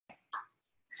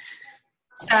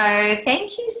So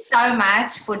thank you so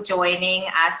much for joining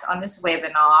us on this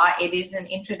webinar. It is an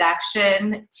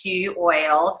introduction to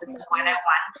oils. It's a 101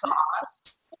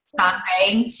 class. So I'm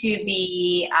going to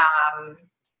be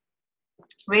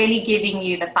really giving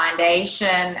you the foundation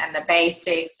and the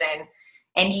basics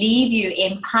and leave you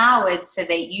empowered so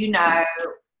that you know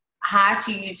how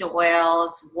to use your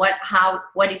oils,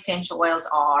 what essential oils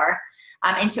are,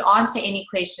 and to answer any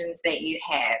questions that you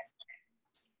have.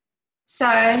 So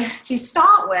to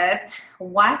start with,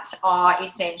 what are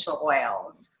essential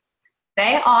oils?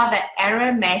 They are the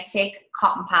aromatic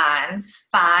compounds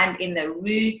found in the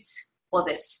root or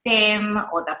the stem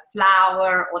or the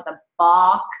flower or the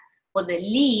bark or the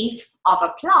leaf of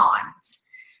a plant.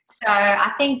 So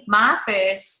I think my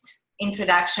first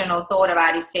introduction or thought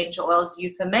about essential oils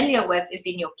you're familiar with is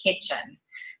in your kitchen.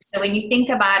 So when you think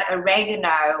about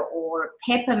oregano or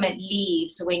peppermint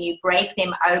leaves, when you break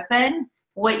them open,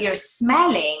 what you're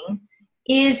smelling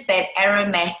is that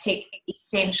aromatic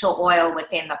essential oil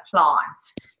within the plant.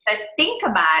 So think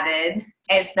about it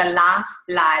as the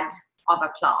lifeblood of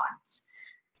a plant.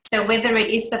 So whether it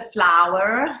is the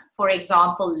flower, for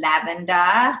example,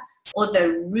 lavender, or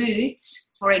the root,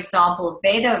 for example,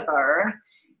 vetiver,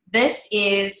 this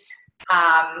is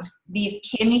these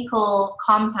chemical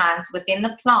compounds within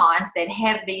the plant that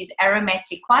have these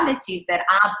aromatic qualities that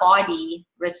our body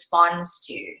responds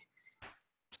to.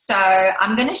 So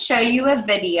I'm going to show you a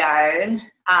video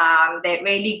that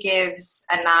really gives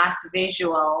a nice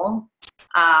visual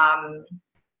on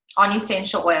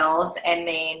essential oils, and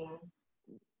then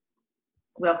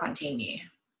we'll continue.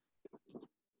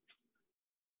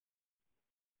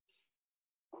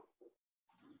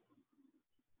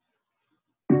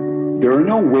 There are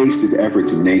no wasted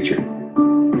efforts in nature.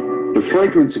 The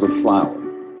fragrance of a flower,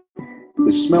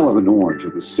 the smell of an orange,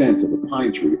 or the scent of a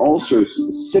pine tree all serve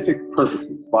specific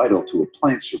purposes vital to a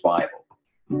plant's survival.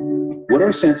 What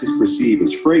our senses perceive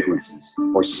as fragrances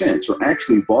or scents are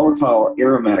actually volatile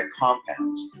aromatic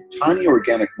compounds, tiny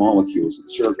organic molecules that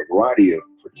serve a variety of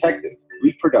protective,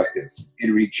 reproductive,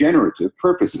 and regenerative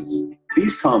purposes.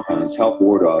 These compounds help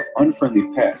ward off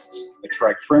unfriendly pests,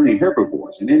 attract friendly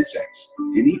herbivores and insects,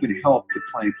 and even help the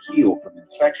plant heal from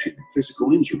infection and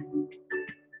physical injury.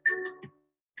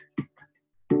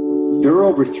 There are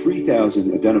over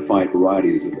 3,000 identified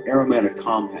varieties of aromatic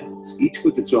compounds, each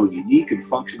with its own unique and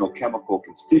functional chemical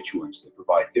constituents that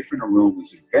provide different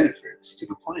aromas and benefits to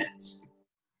the plants.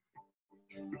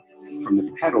 From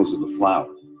the petals of a flower,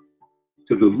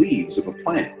 to the leaves of a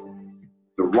plant,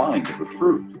 the rind of a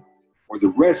fruit, or the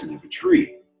resin of a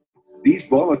tree, these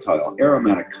volatile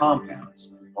aromatic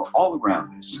compounds are all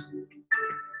around us.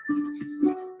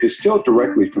 Distilled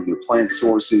directly from their plant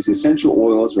sources, essential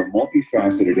oils are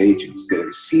multifaceted agents that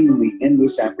have seemingly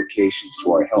endless applications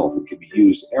to our health and can be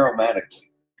used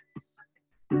aromatically,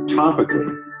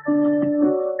 topically,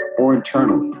 or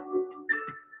internally.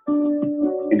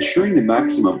 Ensuring the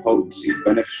maximum potency and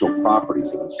beneficial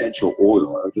properties of essential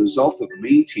oil are the result of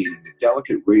maintaining the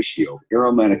delicate ratio of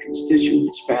aromatic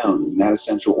constituents found in that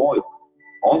essential oil,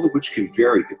 all of which can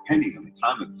vary depending on the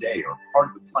time of day or part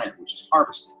of the plant which is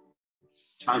harvested,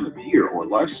 time of year or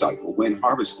life cycle when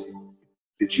harvested,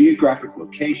 the geographic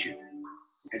location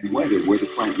and whether where the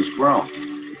plant was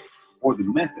grown, or the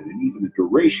method and even the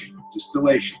duration of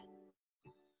distillation.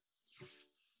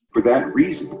 For that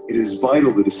reason, it is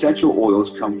vital that essential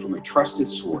oils come from a trusted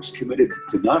source committed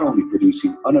to not only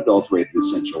producing unadulterated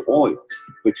essential oils,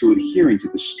 but to adhering to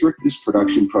the strictest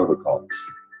production protocols.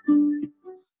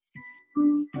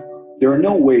 There are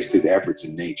no wasted efforts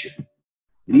in nature.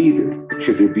 Neither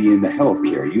should there be in the health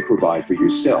care you provide for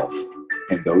yourself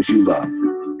and those you love.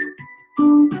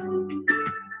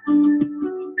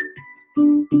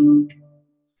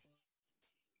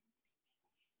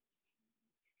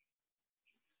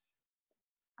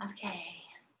 Okay.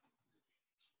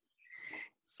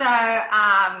 So,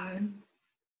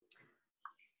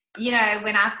 you know,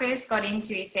 when I first got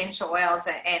into essential oils,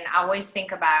 and I always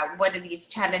think about what are these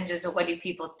challenges or what do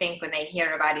people think when they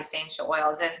hear about essential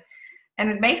oils, and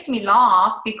it makes me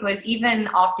laugh because even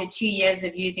after 2 years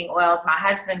of using oils, my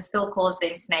husband still calls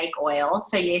them snake oils.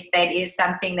 So yes, that is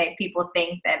something that people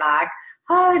think they're like,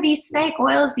 oh, these snake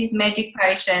oils, these magic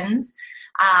potions,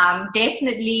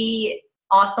 definitely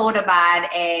are thought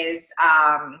about as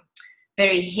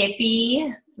very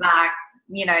hippie, like,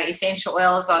 you know, essential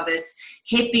oils are this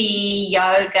hippie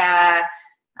yoga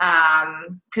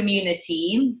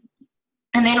community.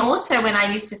 And then also when I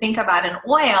used to think about an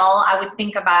oil, I would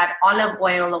think about olive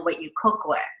oil or what you cook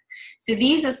with. So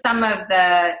these are some of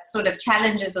the sort of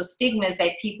challenges or stigmas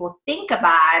that people think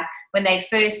about when they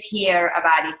first hear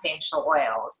about essential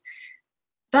oils.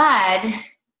 But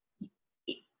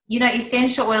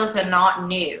essential oils are not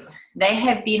new. They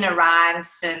have been around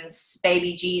since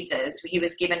baby Jesus. He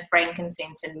was given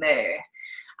frankincense and myrrh.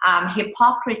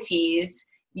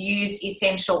 Hippocrates used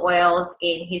essential oils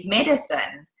in his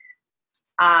medicine.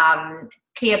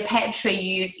 Cleopatra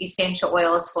used essential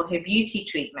oils for her beauty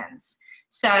treatments.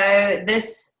 So the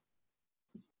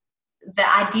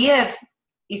idea of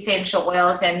essential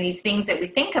oils and these things that we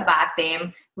think about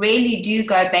them really do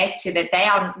go back to that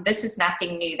this is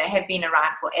nothing new. They have been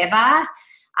around forever.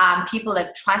 People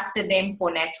have trusted them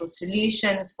for natural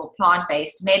solutions, for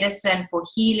plant-based medicine, for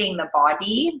healing the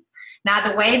body. Now,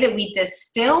 the way that we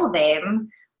distill them,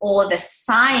 or the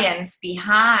science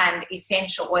behind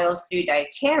essential oils through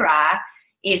doTERRA,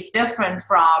 is different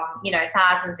from,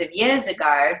 thousands of years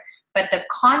ago. But the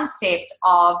concept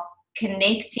of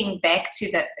connecting back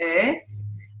to the earth,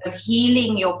 of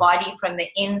healing your body from the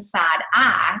inside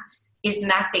out, is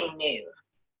nothing new.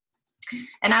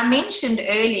 And I mentioned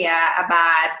earlier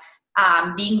about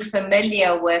being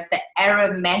familiar with the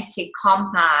aromatic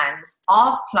compounds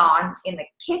of plants in the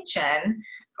kitchen.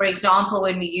 For example,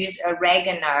 when we use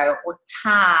oregano or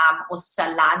thyme or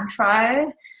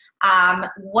cilantro,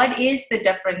 what is the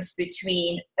difference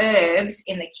between herbs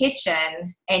in the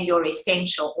kitchen and your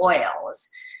essential oils?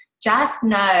 Just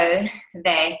know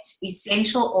that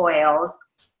essential oils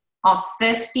are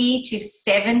 50 to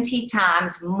 70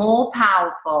 times more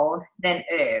powerful than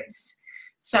herbs.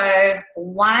 So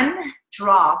 1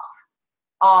 drop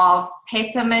of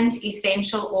peppermint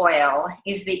essential oil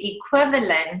is the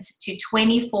equivalent to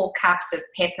 24 cups of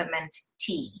peppermint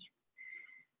tea.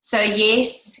 So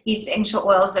yes, essential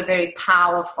oils are very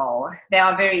powerful. They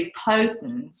are very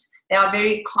potent. They are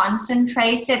very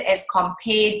concentrated as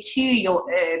compared to your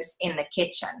herbs in the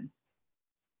kitchen.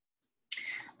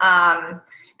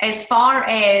 As far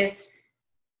as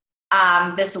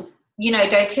this,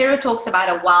 doTERRA talks about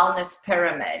a wellness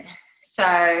pyramid.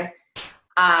 So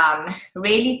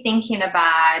really thinking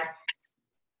about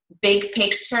big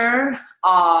picture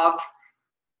of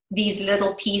these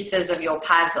little pieces of your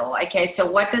puzzle. Okay, so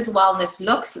what does wellness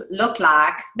look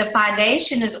like? The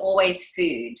foundation is always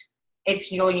food.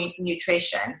 It's your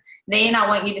nutrition. Then I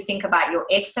want you to think about your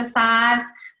exercise.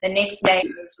 The next layer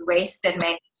is rest and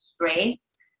manage stress.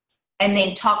 And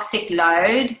then toxic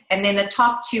load. And then the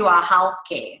top 2 are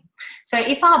healthcare. So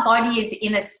if our body is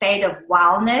in a state of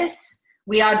wellness,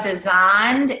 we are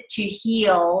designed to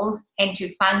heal and to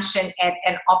function at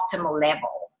an optimal level.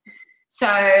 So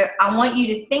I want you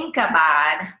to think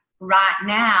about right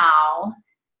now,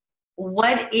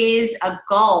 what is a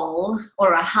goal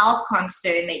or a health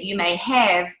concern that you may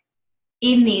have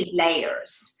in these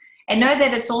layers? And know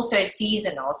that it's also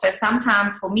seasonal. So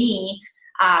sometimes for me,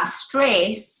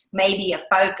 stress may be a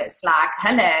focus, like,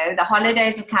 hello, the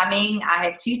holidays are coming. I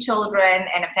have 2 children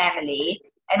and a family,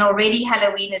 and already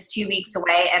Halloween is 2 weeks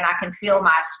away, and I can feel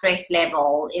my stress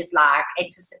level is like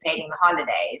anticipating the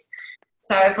holidays.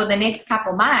 So for the next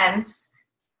couple months,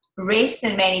 rest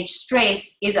and manage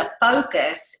stress is a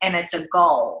focus and it's a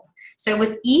goal. So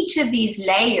with each of these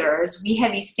layers, we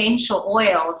have essential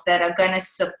oils that are going to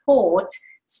support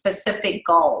specific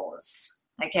goals.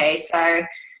 Okay, so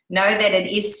know that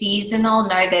it is seasonal,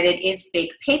 know that it is big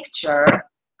picture,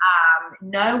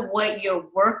 know what you're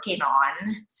working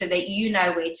on so that you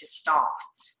know where to start.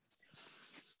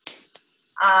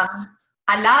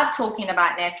 I love talking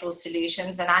about natural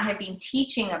solutions, and I have been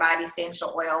teaching about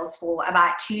essential oils for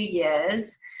about 2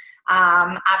 years.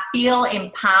 I feel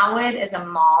empowered as a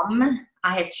mom.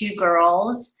 I have 2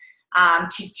 girls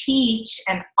to teach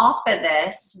and offer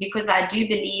this, because I do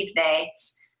believe that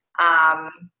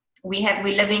we're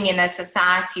living in a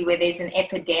society where there's an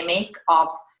epidemic of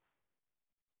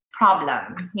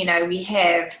problem. We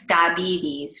have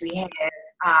diabetes, we have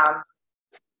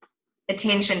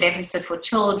attention deficit for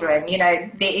children.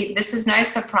 This is no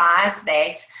surprise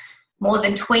that more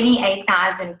than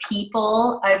 28,000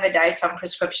 people overdose on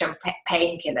prescription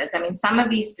painkillers. I mean, some of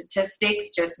these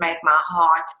statistics just make my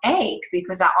heart ache,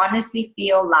 because I honestly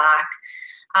feel like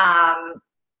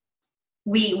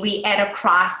we at a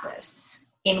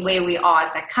crisis in where we are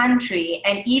as a country.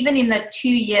 And even in the 2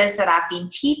 years that I've been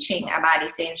teaching about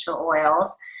essential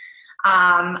oils,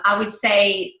 I would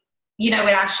say, when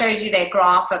I showed you that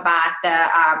graph about the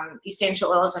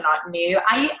essential oils are not new,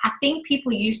 I think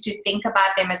people used to think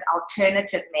about them as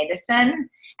alternative medicine,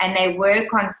 and they were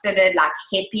considered like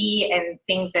hippie and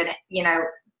things that,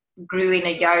 grew in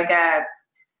a yoga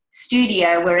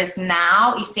studio, whereas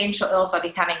now essential oils are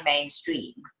becoming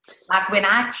mainstream. Like when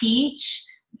I teach,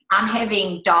 I'm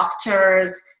having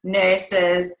doctors,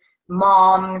 nurses,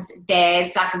 moms,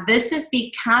 dads, like this is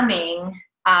becoming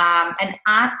an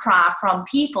outcry from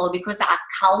people because our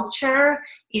culture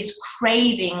is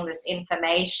craving this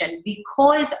information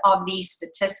because of these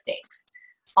statistics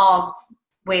of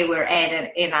where we're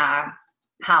at in our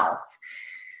health.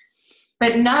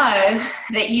 But know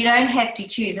that you don't have to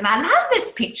choose. And I love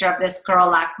this picture of this girl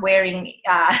like wearing,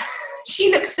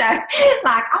 she looks so like,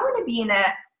 I want to be in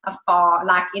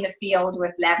in a field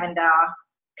with lavender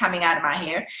coming out of my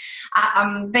hair.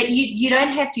 But you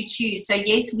don't have to choose. So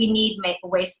yes, we need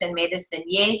Western medicine.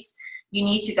 Yes, you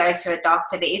need to go to a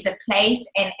doctor. There is a place,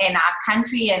 and our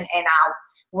country and our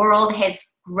world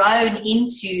has grown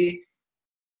into,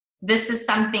 this is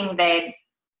something that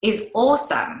is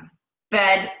awesome.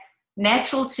 But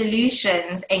natural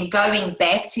solutions and going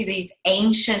back to these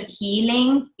ancient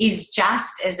healing is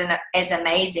just as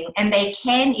amazing, and they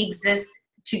can exist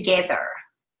together.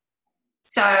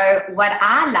 So what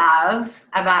I love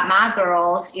about my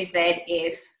girls is that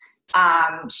if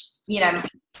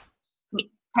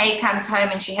Kay comes home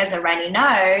and she has a runny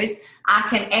nose, I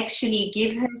can actually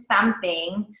give her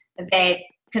something that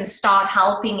can start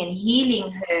helping and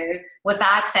healing her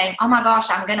without saying, oh my gosh,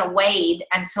 I'm going to wait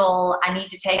until I need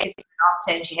to take her to the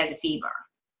doctor and she has a fever.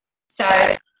 So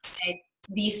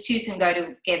these two can go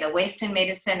together, Western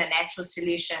medicine and natural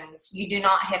solutions. You do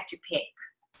not have to pick.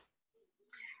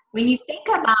 When you think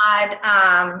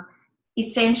about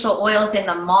essential oils in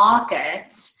the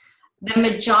market, the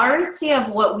majority of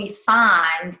what we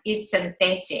find is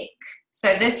synthetic.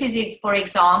 So this is it, for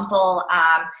example,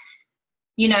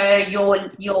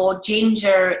 your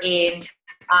ginger in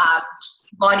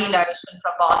body lotion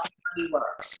from Bath & Body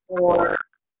Works, or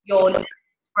your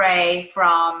spray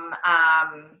from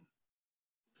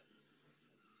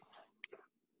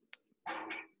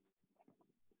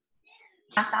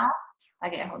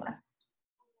okay, hold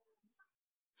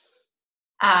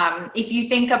on. If you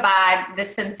think about the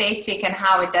synthetic and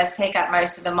how it does take up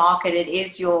most of the market, it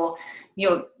is your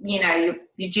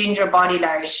ginger body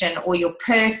lotion or your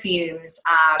perfumes.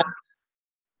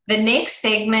 The next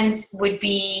segment would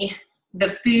be the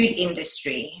food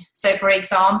industry. So for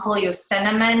example, your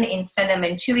cinnamon in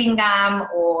cinnamon chewing gum,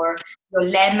 or your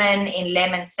lemon in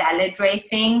lemon salad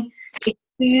dressing. It's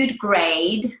food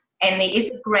grade, and there is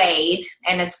a grade,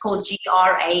 and it's called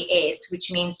GRAS,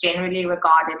 which means generally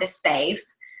regarded as safe.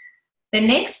 The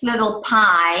next little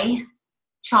pie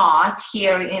chart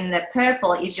here in the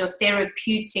purple is your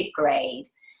therapeutic grade.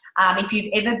 If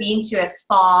you've ever been to a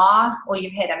spa or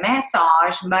you've had a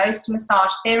massage, most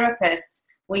massage therapists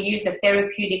will use a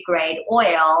therapeutic grade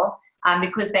oil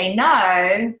because they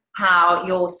know how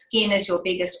your skin is your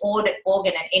biggest organ,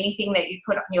 and anything that you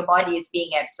put on your body is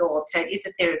being absorbed. So it is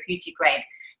a therapeutic grade.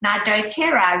 Now,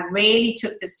 doTERRA really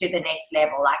took this to the next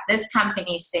level. Like, this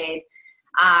company said,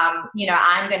 I'm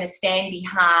going to stand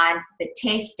behind the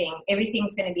testing.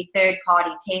 Everything's going to be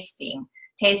third-party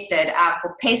tested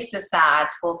for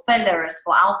pesticides, for fillers,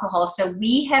 for alcohol. So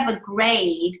we have a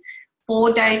grade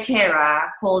for doTERRA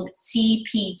called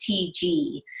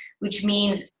CPTG, which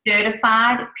means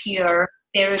Certified Pure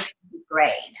Therapeutic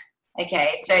Grade.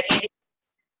 Okay, so it is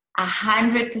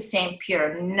 100%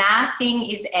 pure. Nothing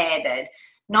is added.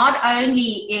 Not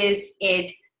only is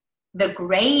it the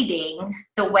grading,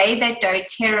 the way that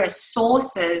doTERRA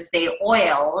sources their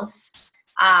oils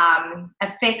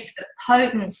affects the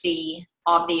potency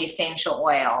of the essential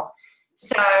oil.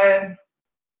 So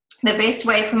the best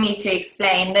way for me to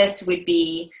explain this would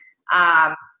be,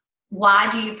 why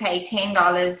do you pay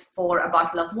 $10 for a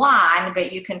bottle of wine,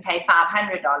 but you can pay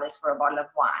 $500 for a bottle of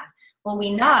wine? Well,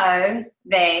 we know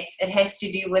that it has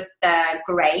to do with the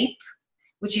grape,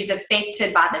 which is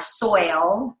affected by the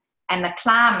soil and the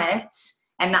climate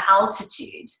and the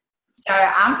altitude. So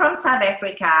I'm from South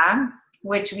Africa,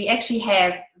 which we actually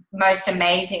have most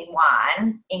amazing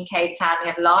wine in Cape Town. We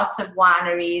have lots of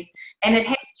wineries, and it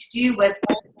has to do with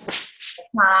the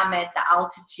climate, the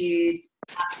altitude,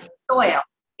 the soil.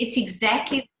 It's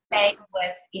exactly the same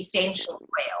with essential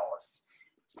oils.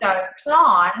 So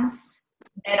plants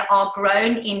that are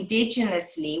grown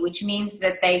indigenously, which means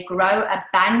that they grow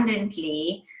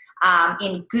abundantly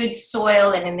in good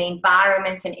soil and in the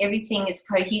environment, and everything is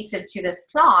cohesive to this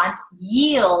plant,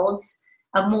 yields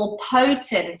a more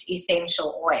potent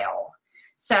essential oil.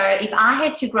 So if I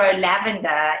had to grow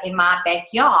lavender in my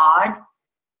backyard,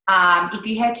 if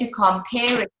you had to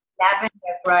compare it to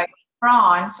lavender grown in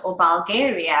France or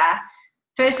Bulgaria,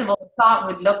 first of all, the plant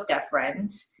would look different.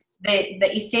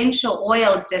 The essential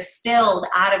oil distilled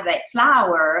out of that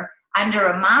flower under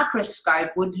a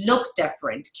microscope would look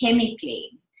different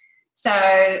chemically. So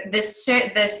the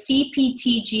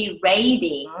CPTG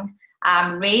rating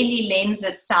really lends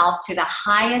itself to the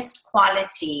highest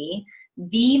quality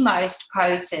the most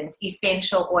potent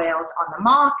essential oils on the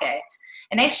market.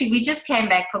 And actually, we just came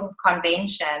back from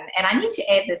convention, and I need to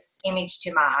add this image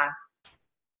to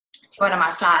one of my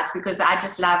slides because I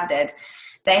just loved it.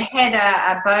 They had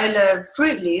a bowl of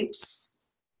Fruit Loops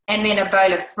and then a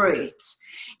bowl of fruit.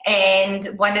 And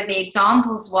one of the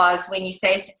examples was when you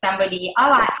say to somebody,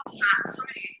 oh, I had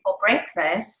fruit for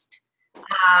breakfast,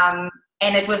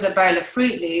 and it was a bowl of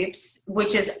Fruit Loops,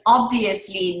 which is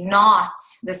obviously not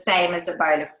the same as a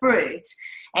bowl of fruit.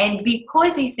 And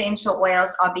because essential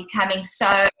oils are becoming so,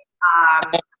 hold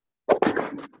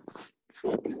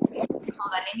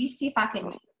on, let me see if I can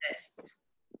move this.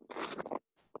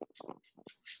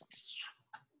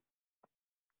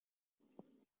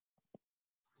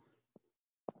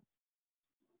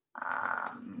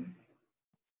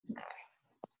 No.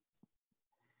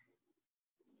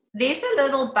 There's a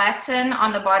little button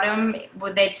on the bottom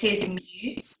that says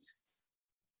mute.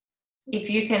 If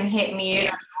you can hit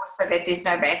mute so that there's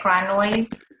no background noise.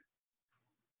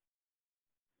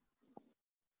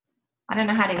 I don't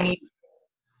know how to mute.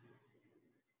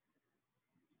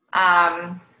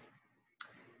 I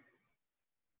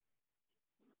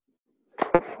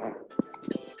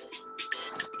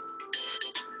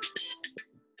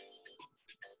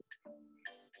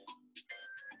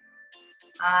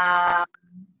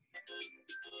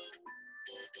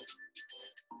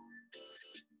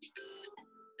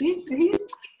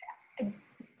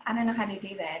don't know how to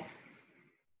do that.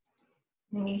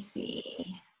 Let me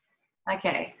see.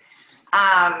 Okay.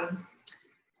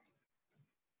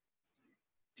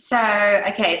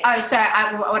 Okay. Oh, so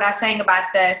what I was saying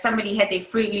about somebody had their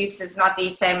Fruit Loops is not the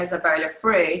same as a bowl of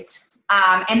fruit.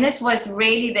 And this was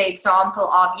really the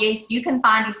example of, yes, you can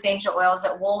find essential oils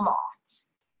at Walmart.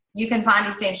 You can find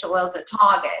essential oils at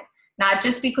Target. Now,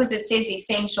 just because it says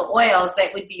essential oils,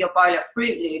 that would be your bowl of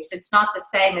Fruit Loops. It's not the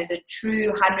same as a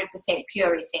true 100%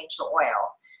 pure essential oil.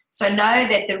 So know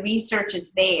that the research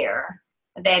is there,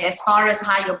 that as far as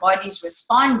how your body's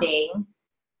responding,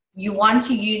 you want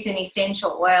to use an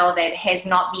essential oil that has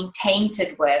not been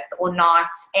tainted with or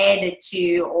not added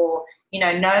to, or,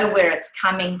 know where it's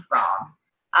coming from.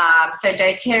 So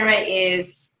doTERRA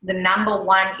is the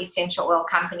 #1 essential oil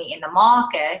company in the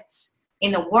market,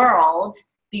 in the world,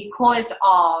 because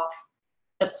of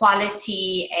the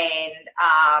quality and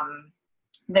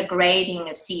the grading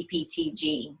of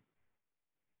CPTG.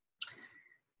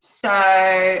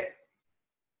 So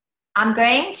I'm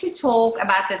going to talk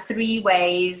about the 3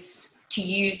 ways to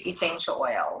use essential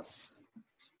oils.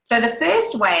 So the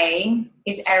first way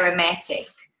is aromatic,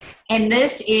 and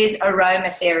this is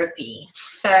aromatherapy.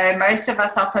 So most of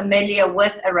us are familiar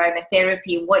with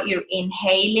aromatherapy, what you're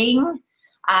inhaling,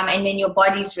 and then your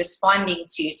body's responding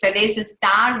to. So there's this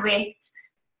direct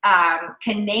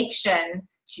connection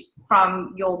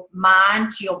from your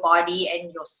mind to your body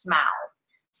and your smell.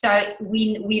 So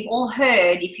we've all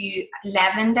heard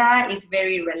lavender is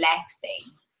very relaxing.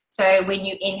 So when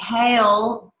you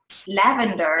inhale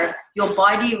lavender, your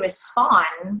body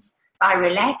responds by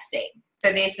relaxing.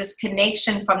 So there's this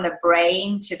connection from the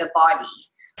brain to the body.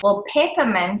 Well,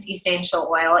 peppermint essential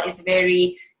oil is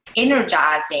very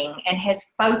energizing and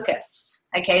has focus.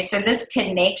 Okay, so this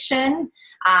connection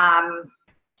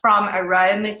from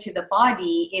aroma to the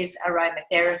body is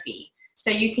aromatherapy. So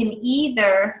you can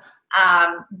either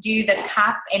do the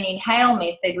cup and inhale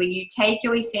method, where you take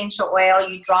your essential oil,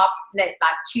 you drop like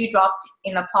 2 drops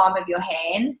in the palm of your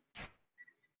hand,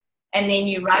 and then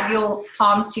you rub your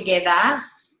palms together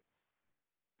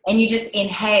and you just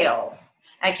inhale.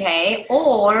 Okay,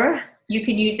 or you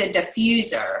can use a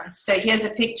diffuser. So here's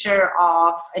a picture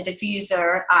of a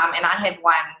diffuser, and I have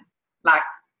one like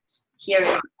here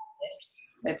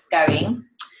that's going.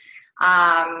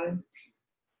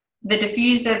 The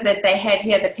diffuser that they have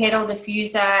here, the pedal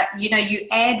diffuser, you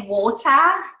add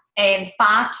water and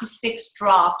 5 to 6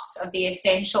 drops of the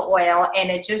essential oil, and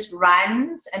it just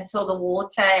runs until the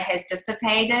water has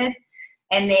dissipated,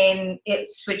 and then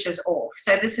it switches off.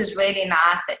 So this is really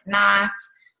nice at night,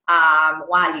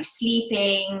 while you're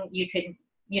sleeping. You could,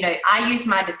 I use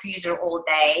my diffuser all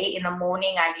day. In the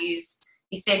morning, I use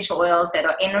essential oils that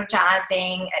are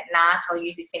energizing. At night, I'll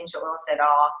use essential oils that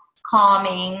are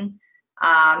calming.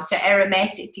 So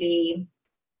aromatically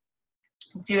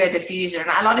through a diffuser. And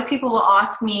a lot of people will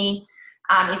ask me,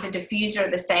 is a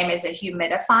diffuser the same as a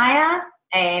humidifier?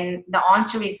 And the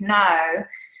answer is no,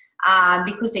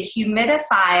 because a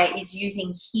humidifier is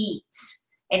using heat.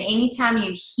 And anytime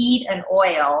you heat an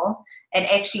oil, it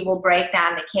actually will break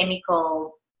down the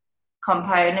chemical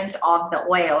components of the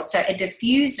oil. So a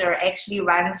diffuser actually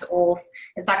runs off,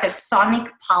 it's like a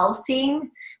sonic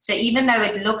pulsing. So even though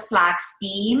it looks like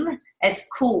steam, it's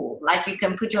cool. Like you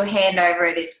can put your hand over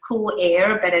it, it's cool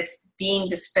air, but it's being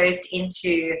dispersed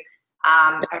into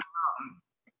a room.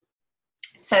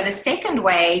 So the second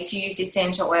way to use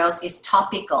essential oils is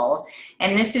topical,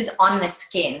 and this is on the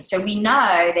skin. So we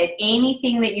know that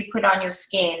anything that you put on your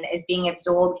skin is being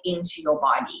absorbed into your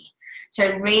body.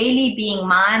 So really being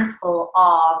mindful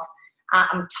of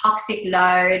toxic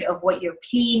load, of what you're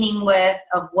cleaning with,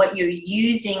 of what you're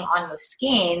using on your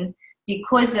skin,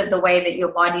 because of the way that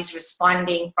your body's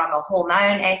responding from a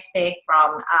hormone aspect,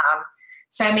 from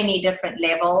so many different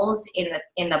levels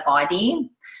in the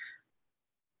body.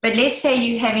 But let's say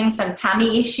you're having some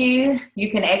tummy issue,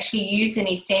 you can actually use an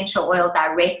essential oil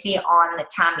directly on the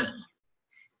tummy.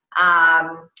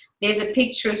 There's a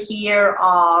picture here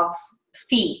of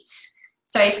feet.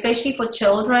 So especially for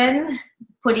children,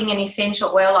 putting an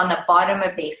essential oil on the bottom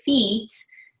of their feet,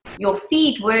 your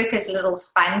feet work as little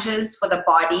sponges for the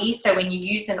body. So when you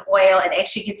use an oil, it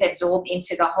actually gets absorbed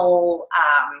into the whole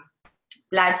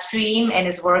bloodstream and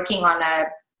is working on a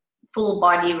full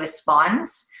body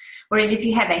response. Whereas if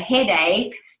you have a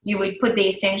headache, you would put the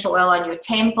essential oil on your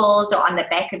temples or on the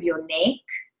back of your neck.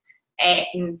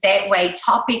 And that way,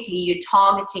 topically, you're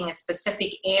targeting a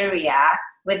specific area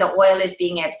where the oil is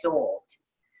being absorbed.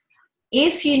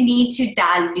 If you need to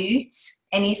dilute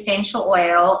an essential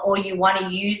oil or you want to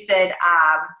use it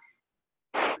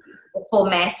for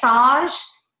massage,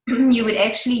 you would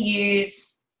actually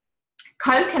use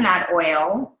coconut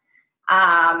oil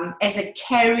as a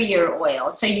carrier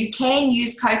oil. So you can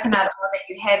use coconut oil that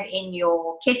you have in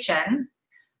your kitchen,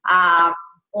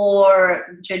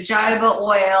 or jojoba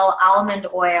oil, almond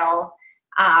oil,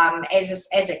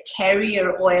 as a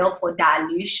carrier oil for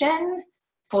dilution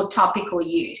for topical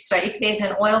use. So if there's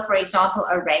an oil, for example,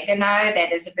 oregano,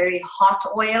 that is a very hot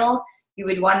oil, you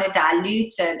would want to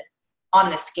dilute it on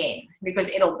the skin because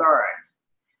it'll burn.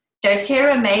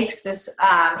 doTERRA makes this,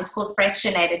 it's called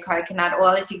fractionated coconut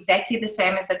oil. It's exactly the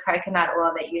same as the coconut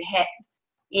oil that you have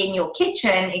in your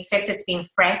kitchen, except it's been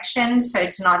fractioned, so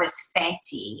it's not as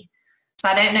fatty. So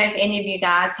I don't know if any of you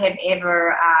guys have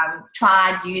ever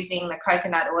tried using the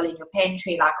coconut oil in your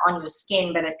pantry, like on your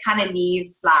skin, but it kind of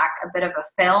leaves like a bit of a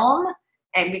film,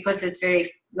 and because it's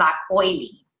very like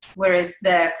oily, whereas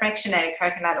the fractionated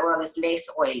coconut oil is less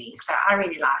oily. So I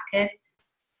really like it.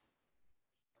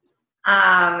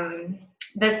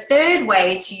 The third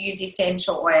way to use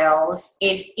essential oils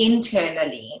is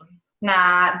internally.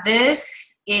 Now,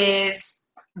 this is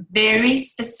very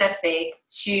specific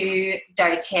to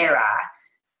doTERRA.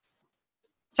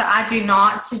 So I do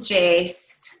not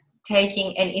suggest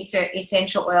taking an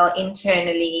essential oil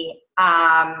internally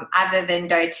other than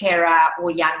doTERRA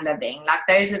or Young Living. Like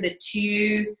those are the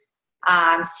two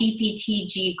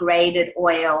CPTG graded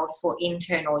oils for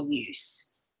internal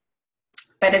use.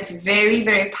 But it's very,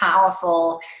 very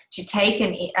powerful to take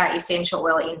an essential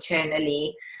oil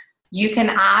internally. You can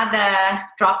either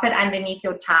drop it underneath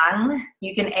your tongue.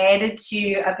 You can add it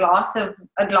to a glass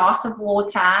of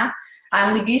water.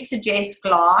 We do suggest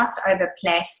glass over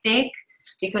plastic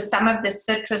because some of the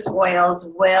citrus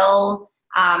oils will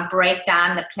break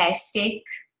down the plastic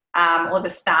or the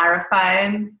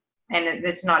styrofoam, and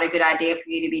it's not a good idea for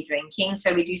you to be drinking.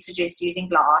 So we do suggest using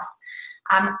glass.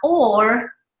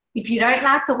 Or if you don't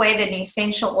like the way that an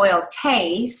essential oil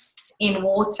tastes in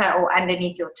water or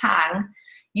underneath your tongue,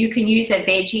 you can use a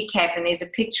veggie cap, and there's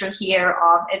a picture here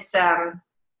of it's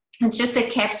just a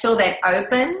capsule that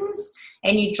opens,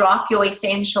 and you drop your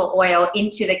essential oil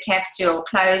into the capsule,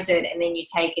 close it, and then you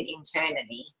take it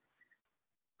internally.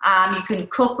 You can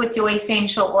cook with your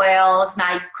essential oils.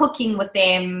 Now, cooking with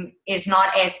them is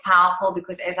not as powerful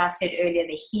because, as I said earlier,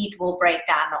 the heat will break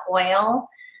down the oil,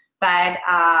 but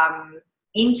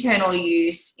internal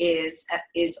use is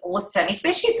awesome,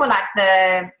 especially for like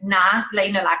the nice,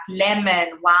 like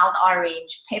lemon, wild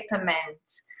orange, peppermint.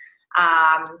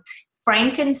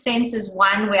 Frankincense is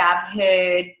one where I've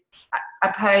heard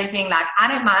opposing, like, I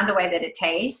don't mind the way that it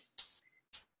tastes.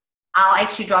 I'll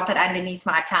actually drop it underneath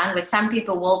my tongue, but some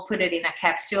people will put it in a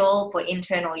capsule for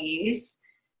internal use.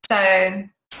 So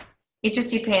it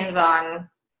just depends on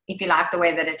if you like the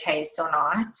way that it tastes or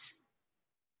not.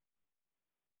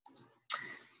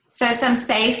 So some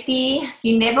safety,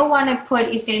 you never want to put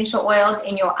essential oils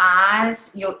in your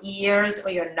eyes, your ears,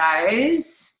 or your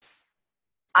nose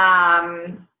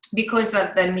because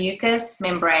of the mucous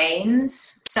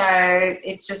membranes. So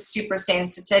it's just super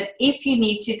sensitive. If you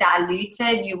need to dilute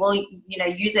it, you will,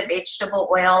 use a vegetable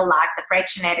oil like the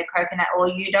fractionated coconut oil.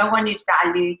 You don't want to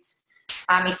dilute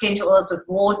essential oils with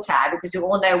water, because we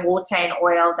all know water and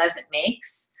oil doesn't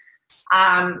mix.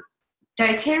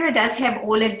 doTERRA does have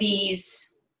all of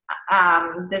these,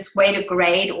 this way to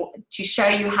grade to show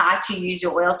you how to use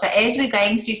your oil. So as we're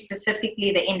going through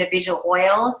specifically the individual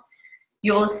oils,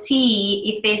 you'll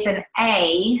see if there's an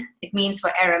A, it means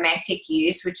for aromatic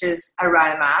use, which is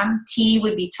aroma. T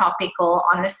would be topical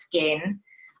on the skin.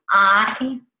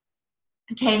 I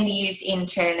can be used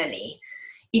internally.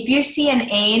 If you see an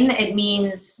N, it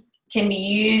means can be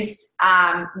used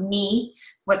neat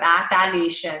without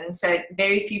dilution. So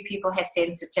very few people have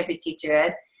sensitivity to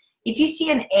it. If you see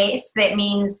an S, that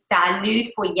means dilute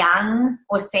for young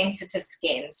or sensitive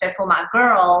skin. So for my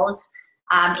girls,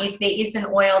 if there is an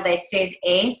oil that says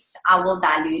S, I will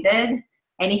dilute it.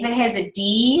 And if it has a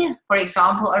D, for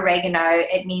example, oregano,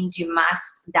 it means you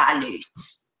must dilute.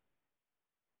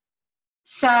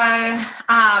 So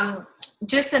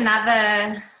just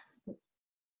another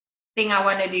thing I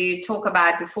wanted to talk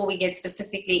about before we get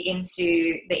specifically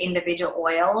into the individual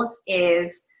oils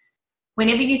is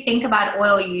whenever you think about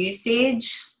oil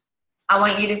usage, I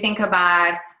want you to think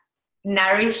about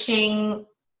nourishing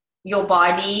your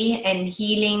body and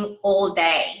healing all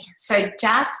day. So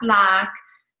just like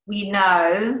we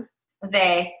know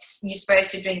that you're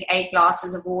supposed to drink 8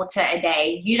 glasses of water a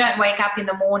day, you don't wake up in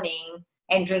the morning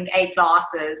and drink 8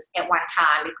 glasses at one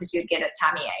time because you'd get a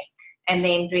tummy ache and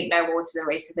then drink no water the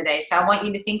rest of the day. So I want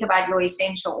you to think about your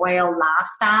essential oil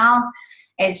lifestyle.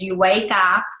 As you wake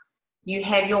up, you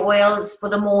have your oils for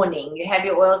the morning, you have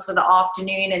your oils for the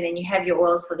afternoon, and then you have your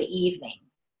oils for the evening.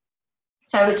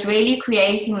 So it's really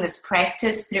creating this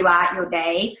practice throughout your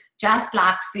day, just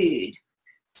like food.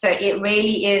 So it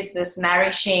really is this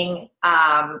nourishing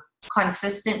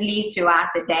consistently throughout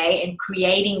the day and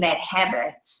creating that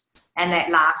habit and that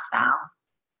lifestyle.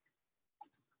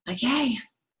 Okay.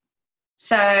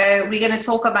 So we're going to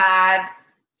talk about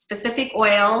specific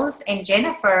oils, and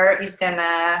Jennifer is going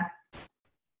to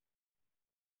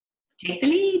take the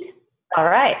lead. All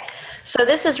right. So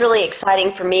this is really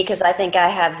exciting for me because I think I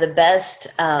have the best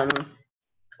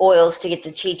oils to get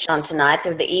to teach on tonight.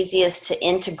 They're the easiest to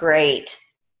integrate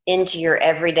into your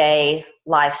everyday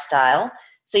lifestyle.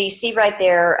 So you see right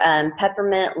there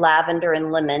peppermint, lavender,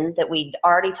 and lemon that we'd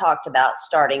already talked about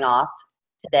starting off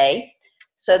today.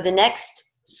 So the next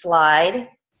slide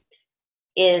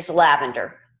is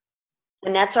lavender.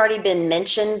 And that's already been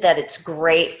mentioned that it's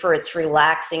great for its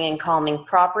relaxing and calming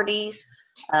properties.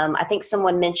 I think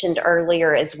someone mentioned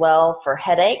earlier as well for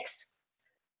headaches.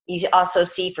 You also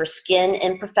see for skin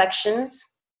imperfections.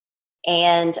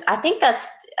 And I think that's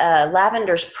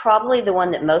lavender's probably the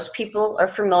one that most people are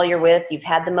familiar with. You've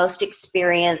had the most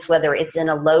experience, whether it's in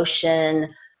a lotion,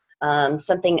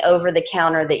 something over the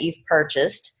counter that you've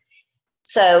purchased.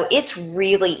 So it's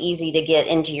really easy to get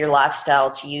into your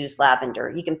lifestyle to use lavender.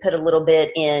 You can put a little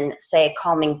bit in, say, a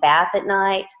calming bath at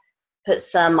night, put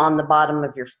some on the bottom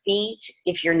of your feet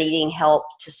if you're needing help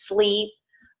to sleep.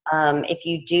 If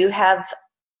you do have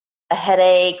a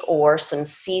headache or some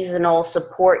seasonal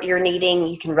support you're needing,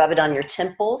 you can rub it on your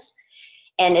temples.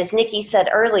 And as Nikki said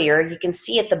earlier, you can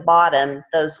see at the bottom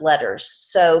those letters.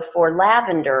 So for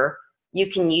lavender, you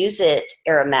can use it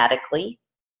aromatically.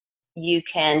 You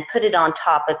can put it on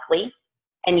topically,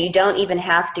 and you don't even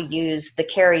have to use the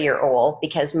carrier oil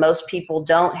because most people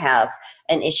don't have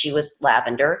an issue with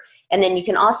lavender. And then you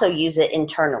can also use it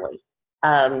internally.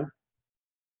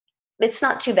 It's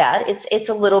not too bad. It's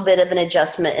a little bit of an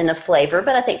adjustment in a flavor,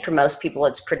 but I think for most people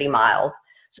it's pretty mild.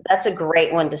 So that's a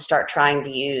great one to start trying to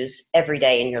use every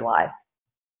day in your life.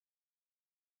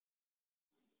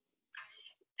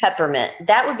 Peppermint,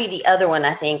 that would be the other one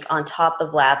I think on top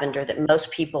of lavender that most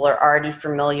people are already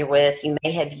familiar with. You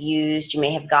may have used, you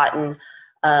may have gotten,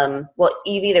 well,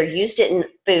 you've either used it in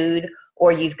food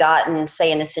or you've gotten,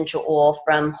 say, an essential oil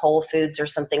from Whole Foods or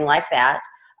something like that.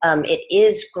 It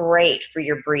is great for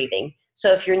your breathing.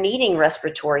 So if you're needing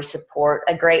respiratory support,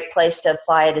 a great place to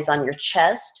apply it is on your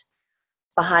chest,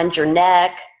 behind your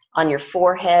neck, on your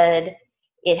forehead.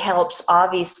 It helps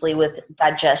obviously with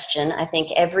digestion. I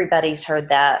think everybody's heard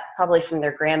that probably from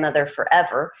their grandmother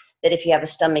forever, that if you have a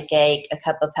stomach ache, a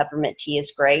cup of peppermint tea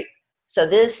is great. So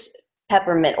this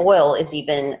peppermint oil is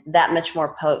even that much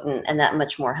more potent and that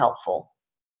much more helpful.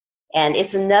 And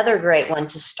it's another great one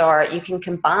to start. You can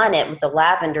combine it with the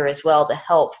lavender as well to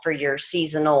help for your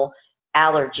seasonal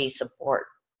allergy support.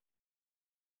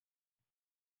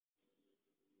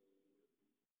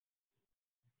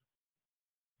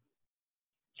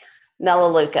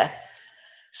 Melaleuca.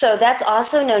 So that's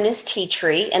also known as tea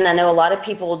tree, and I know a lot of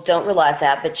people don't realize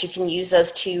that, but you can use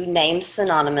those two names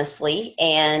synonymously.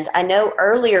 And I know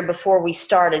earlier before we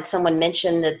started, someone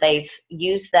mentioned that they've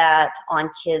used that on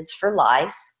kids for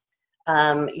lice.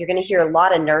 You're going to hear a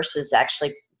lot of nurses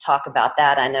actually talk about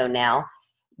that, I know now.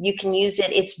 You can use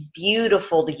it. It's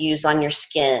beautiful to use on your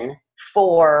skin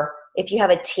for if you have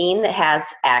a teen that has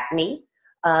acne,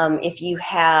 if you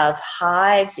have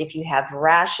hives, if you have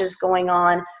rashes going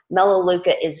on.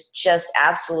 Melaleuca is just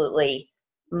absolutely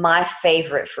my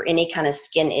favorite for any kind of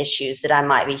skin issues that I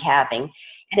might be having.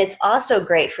 And it's also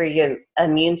great for your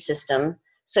immune system.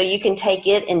 So you can take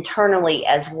it internally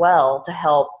as well to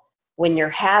help when you're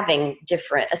having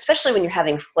different, especially when you're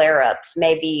having flare-ups,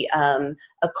 maybe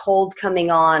a cold coming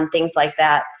on, things like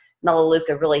that.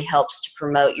 Melaleuca really helps to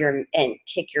promote and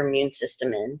kick your immune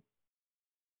system in.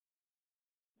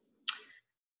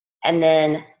 And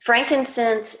then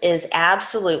frankincense is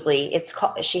absolutely, it's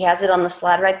called, she has it on the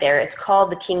slide right there. It's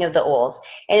called the king of the oils.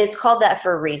 And it's called that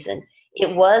for a reason.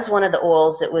 It was one of the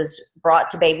oils that was brought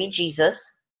to baby Jesus.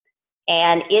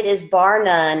 And it is bar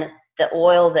none the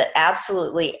oil that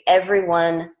absolutely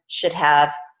everyone should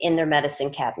have in their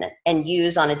medicine cabinet and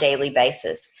use on a daily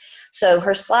basis. So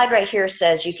her slide right here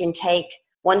says you can take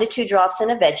 1 to 2 drops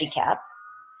in a veggie cap,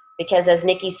 because as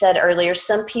Nikki said earlier,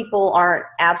 some people aren't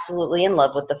absolutely in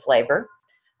love with the flavor.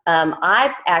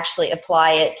 I actually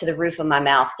apply it to the roof of my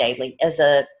mouth daily as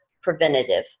a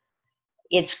preventative.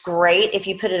 It's great if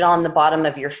you put it on the bottom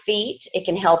of your feet. It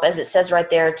can help, as it says right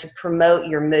there, to promote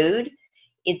your mood.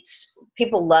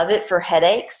 People love it for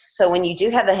headaches. So when you do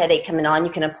have a headache coming on,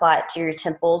 you can apply it to your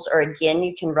temples, or again,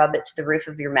 you can rub it to the roof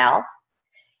of your mouth.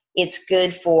 It's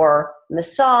good for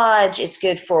massage. It's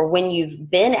good for when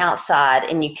you've been outside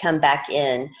and you come back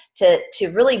in to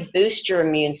really boost your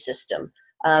immune system.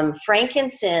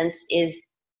 Frankincense is,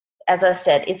 as I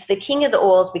said, it's the king of the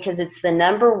oils because it's the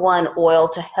 #1 oil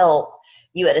to help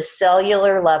you at a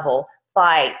cellular level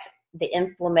fight the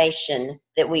inflammation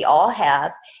that we all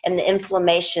have, and the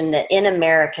inflammation that in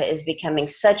America is becoming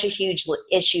such a huge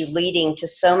issue, leading to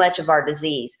so much of our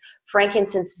disease.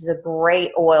 Frankincense is a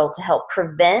great oil to help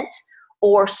prevent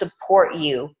or support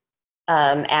you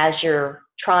as you're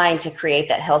trying to create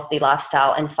that healthy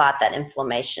lifestyle and fight that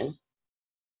inflammation.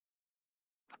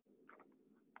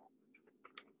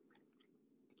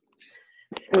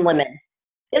 And lemon.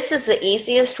 This is the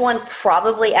easiest one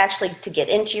probably actually to get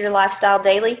into your lifestyle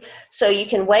daily. So you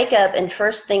can wake up and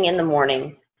first thing in the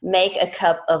morning, make a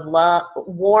cup of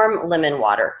warm lemon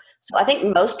water. So I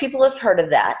think most people have heard of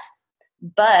that,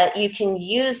 but you can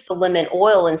use the lemon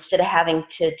oil instead of having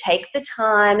to take the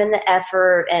time and the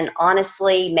effort and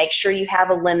honestly make sure you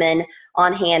have a lemon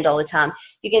on hand all the time.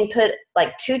 You can put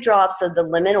like 2 drops of the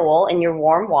lemon oil in your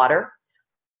warm water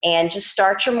and just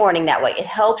start your morning that way. It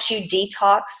helps you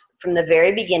detox from the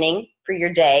very beginning for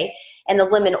your day. And the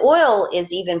lemon oil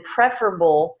is even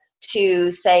preferable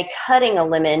to, say, cutting a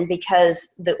lemon,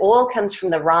 because the oil comes from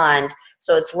the rind,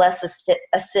 so it's less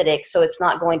acidic, so it's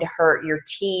not going to hurt your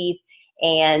teeth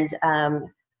and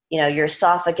your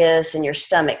esophagus and your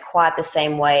stomach quite the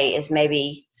same way as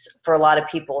maybe for a lot of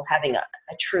people having a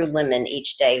true lemon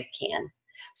each day can.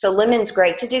 So lemon's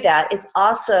great to do that. It's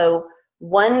also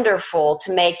wonderful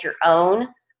to make your own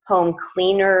home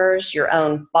cleaners, your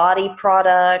own body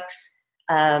products.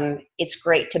 It's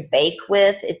great to bake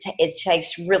with. It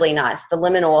tastes really nice. The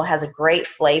lemon oil has a great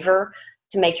flavor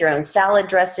to make your own salad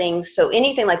dressings. So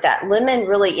anything like that. Lemon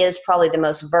really is probably the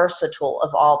most versatile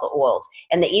of all the oils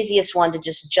and the easiest one to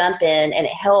just jump in, and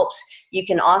it helps. You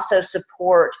can also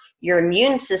support your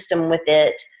immune system with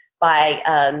it by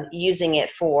using it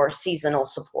for seasonal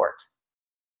support.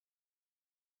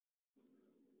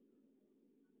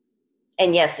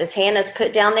 And yes, as Hannah's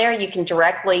put down there, you can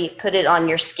directly put it on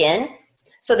your skin.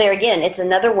 So there again, it's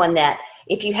another one that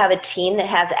if you have a teen that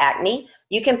has acne,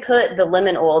 you can put the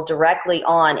lemon oil directly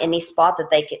on any spot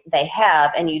that they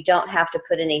have, and you don't have to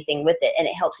put anything with it. And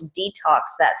it helps detox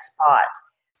that spot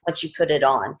once you put it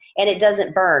on. And it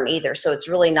doesn't burn either, so it's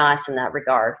really nice in that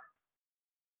regard.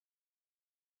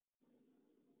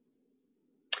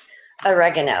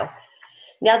 Oregano.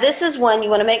 Now this is one you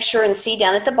want to make sure and see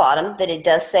down at the bottom that it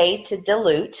does say to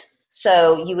dilute.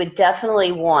 So you would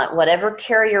definitely want whatever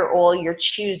carrier oil you're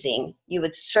choosing, you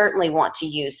would certainly want to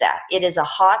use that. It is a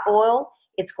hot oil.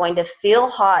 It's going to feel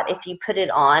hot if you put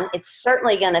it on. It's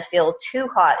certainly going to feel too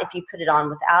hot if you put it on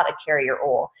without a carrier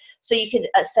oil. So you could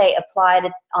say apply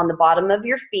it on the bottom of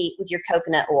your feet with your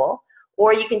coconut oil,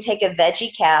 or you can take a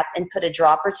veggie cap and put a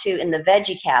drop or 2 in the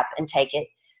veggie cap and take it.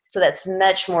 So that's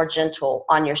much more gentle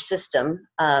on your system.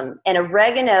 And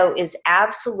oregano is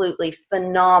absolutely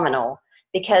phenomenal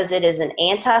because it is an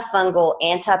antifungal,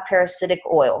 antiparasitic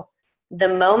oil. The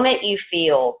moment you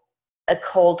feel a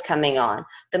cold coming on,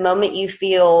 the moment you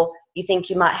feel you think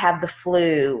you might have the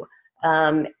flu,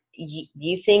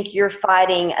 you think you're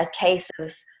fighting a case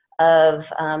of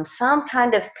some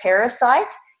kind of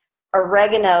parasite,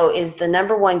 oregano is the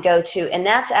number one go-to, and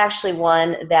that's actually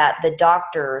one that the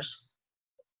doctors,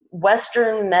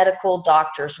 Western medical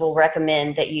doctors, will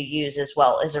recommend that you use as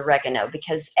well as oregano,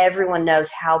 because everyone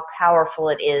knows how powerful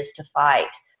it is to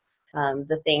fight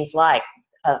the things like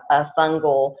a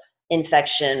fungal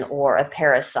infection or a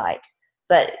parasite.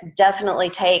 But definitely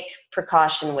take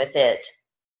precaution with it.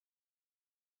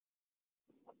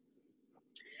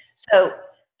 So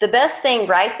the best thing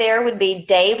right there would be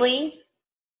daily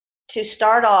to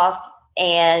start off,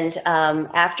 and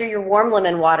after your warm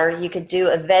lemon water, you could do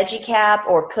a veggie cap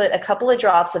or put a couple of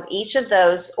drops of each of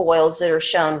those oils that are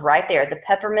shown right there, the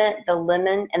peppermint, the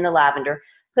lemon, and the lavender.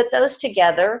 Put those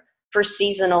together for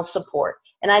seasonal support.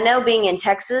 And I know, being in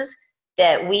Texas,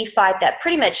 that we fight that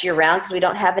pretty much year round because we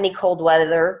don't have any cold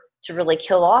weather to really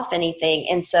kill off anything.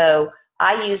 And so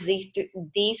I use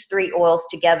these three oils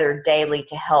together daily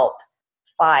to help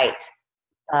fight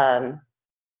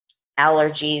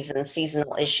allergies and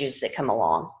seasonal issues that come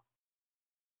along.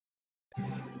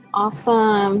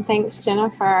 Awesome. Thanks,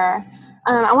 Jennifer.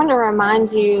 I want to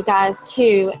remind you guys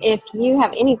too, if you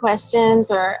have any questions,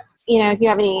 or if you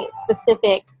have any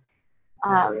specific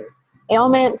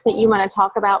ailments that you want to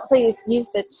talk about, please use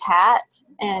the chat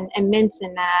and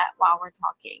mention that while we're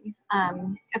talking.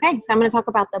 Okay, so I'm going to talk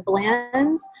about the blends.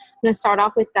 I'm going to start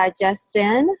off with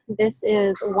DigestZen. This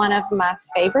is one of my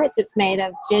favorites. It's made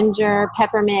of ginger,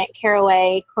 peppermint,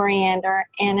 caraway, coriander,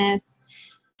 anise,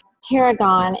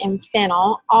 tarragon, and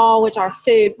fennel, all which are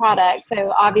food products.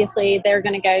 So obviously they're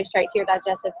going to go straight to your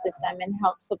digestive system and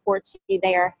help support you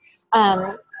there.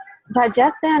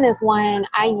 DigestZen is one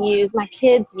my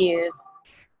kids use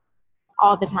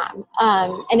all the time.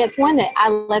 And it's one that I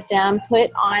let them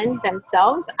put on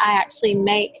themselves. I actually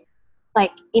make,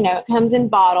 it comes in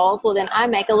bottles. Well, then I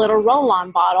make a little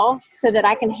roll-on bottle so that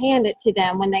I can hand it to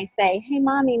them when they say, "Hey,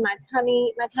 Mommy, my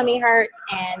tummy hurts."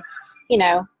 And,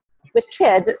 with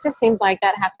kids, it just seems like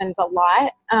that happens a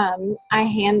lot. I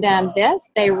hand them this.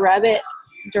 They rub it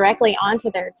directly onto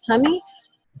their tummy,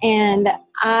 and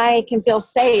I can feel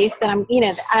safe that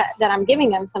I'm giving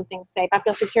them something safe. I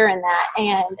feel secure in that.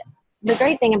 And the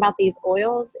great thing about these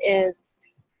oils is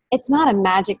it's not a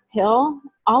magic pill.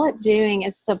 All it's doing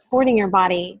is supporting your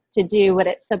body to do what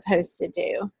it's supposed to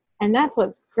do. And that's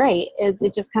what's great, is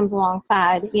it just comes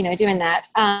alongside, doing that.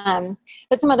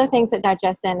 But some other things that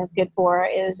DigestZen is good for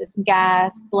is just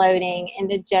gas, bloating,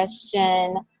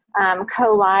 indigestion,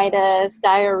 colitis,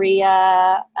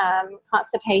 diarrhea,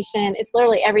 constipation. It's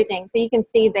literally everything. So you can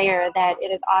see there that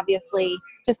it is obviously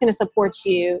just going to support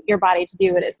your body to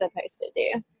do what it's supposed to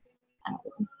do.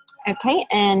 Okay,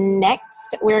 and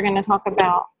next we're going to talk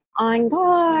about On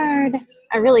Guard.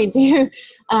 I really do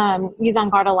use On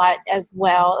Guard a lot as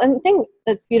well. And the thing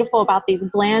that's beautiful about these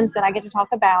blends that I get to talk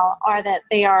about are that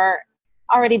they are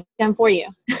already done for you.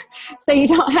 So you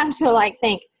don't have to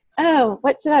think, oh,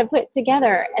 what should I put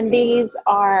together? And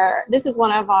this is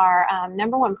one of our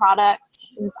number one products,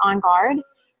 is On Guard.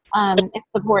 It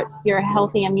supports your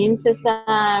healthy immune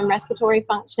system, respiratory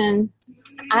function.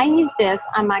 I use this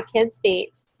on my kids'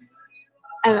 feet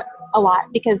a lot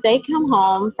because they come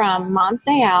home from mom's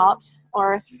day out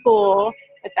or school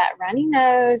with that runny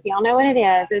nose. Y'all know what it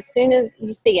is. As soon as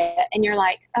you see it and you're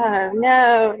like, oh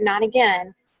no, not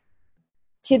again.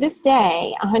 To this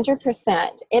day, 100%,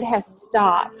 it has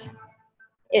stopped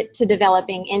it to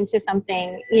developing into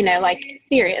something,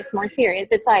 more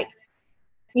serious. It's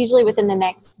usually within the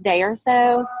next day or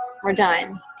so, we're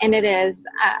done. And it is,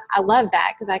 I love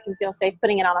that because I can feel safe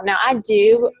putting it on them. Now, I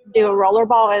do a roller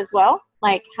ball as well,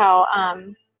 like how,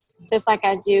 just like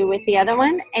I do with the other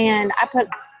one. And I put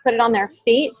it on their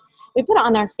feet. We put it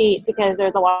on their feet because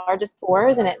they're the largest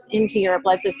pores and it's into your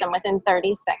blood system within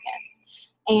 30 seconds.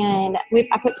 And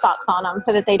I put socks on them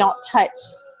so that they don't touch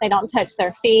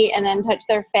their feet and then touch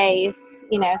their face,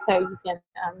 so you can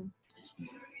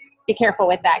be careful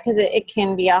with that because it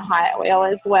can be a hot oil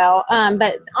as well.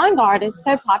 But On Guard is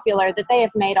so popular that they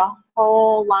have made a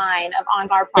whole line of On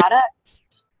Guard products,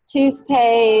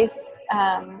 toothpaste,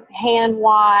 hand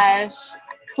wash,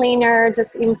 cleaner,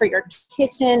 just even for your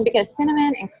kitchen, because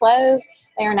cinnamon and clove,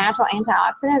 they are natural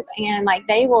antioxidants and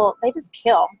they just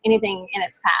kill anything in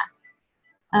its path.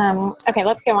 Okay,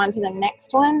 let's go on to the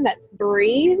next one. That's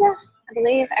Breathe, I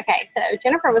believe. Okay, so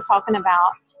Jennifer was talking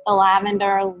about the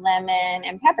lavender, lemon,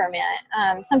 and peppermint.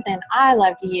 Something I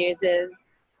love to use is,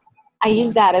 I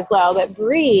use that as well, but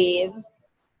Breathe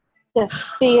just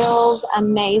feels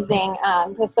amazing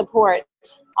to support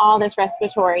all this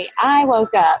respiratory. I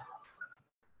woke up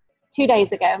 2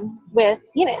 days ago with,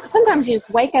 sometimes you just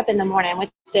wake up in the morning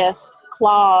with this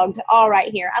clogged all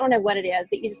right here. I don't know what it is,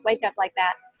 but you just wake up like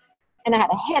that. And I had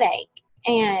a headache.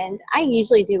 And I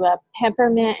usually do a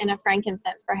peppermint and a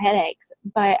frankincense for headaches,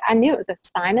 but I knew it was a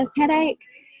sinus headache.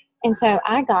 And so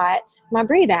I got my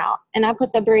Breathe Out, and I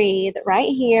put the Breathe right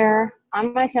here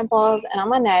on my temples and on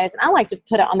my nose. And I like to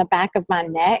put it on the back of my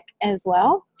neck as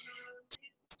well.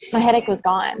 My headache was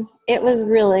gone. It was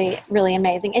really, really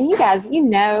amazing. And you guys, you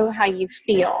know how you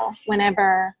feel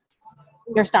whenever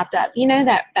you're stopped up. You know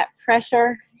that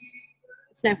pressure,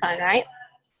 it's no fun, right?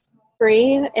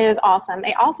 Breathe is awesome.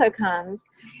 It also comes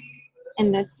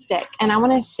in this stick. And I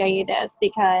want to show you this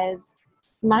because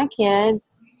my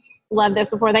kids love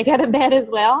this before they go to bed as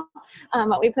well.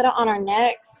 But we put it on our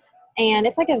necks, and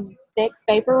it's like a Vicks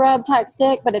Vapor Rub type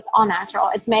stick, but it's all natural.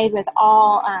 It's made with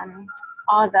all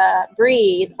the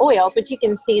Breathe oils, which you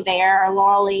can see there, are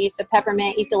laurel leaf, the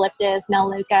peppermint, eucalyptus,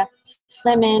 melaleuca,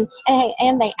 lemon,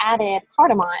 and they added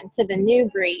cardamom to the new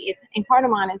Breathe. And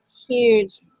cardamom is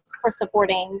huge for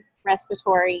supporting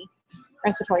respiratory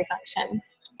function.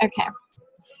 Okay.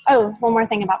 Oh, one more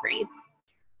thing about Breathe.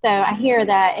 So I hear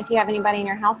that if you have anybody in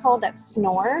your household that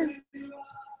snores,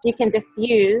 you can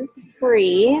diffuse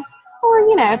Breathe. Or,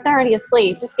 if they're already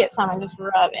asleep, just get some and just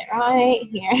rub it right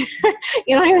here.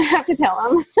 You don't even have to tell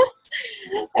them.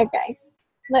 Okay.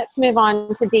 Let's move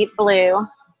on to Deep Blue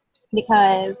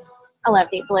because I love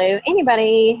Deep Blue.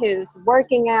 Anybody who's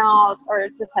working out or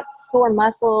just have sore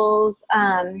muscles,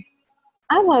 I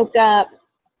wake up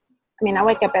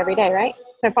every day, right?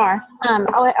 So far.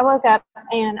 I woke up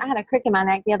and I had a crick in my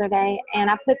neck the other day,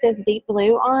 and I put this Deep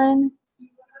Blue on,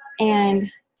 and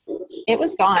it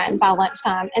was gone by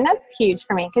lunchtime. And that's huge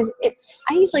for me because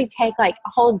I usually take like a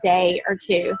whole day or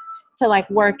two to like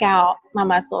work out my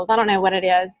muscles. I don't know what it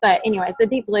is, but anyways, the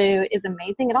Deep Blue is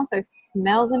amazing. It also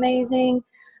smells amazing.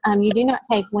 You don't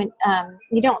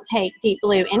take Deep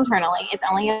Blue internally. It's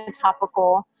only a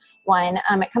topical one.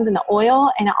 It comes in the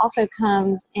oil, and it also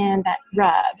comes in that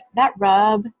rub. That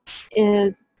rub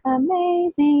is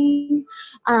amazing.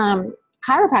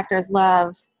 Chiropractors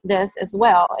love this as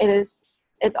well.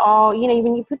 It's all,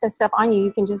 when you put this stuff on you,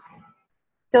 you can just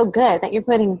feel good that you're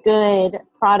putting good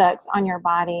products on your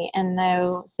body and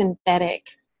no synthetic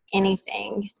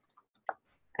anything.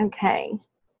 Okay.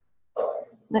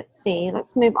 Let's see.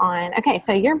 Let's move on. Okay.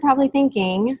 So you're probably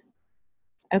thinking,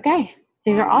 okay,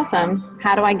 these are awesome.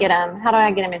 How do I get them? How do I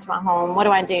get them into my home? What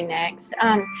do I do next?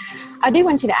 I do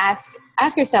want you to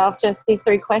ask yourself just these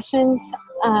 3 questions.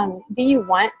 Do you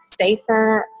want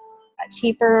safer,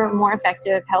 cheaper, more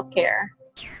effective healthcare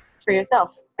for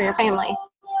yourself, for your family?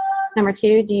 Number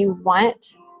 2, do you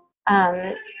want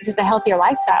just a healthier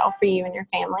lifestyle for you and your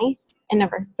family? And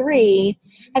number 3,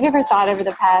 have you ever thought over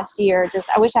the past year,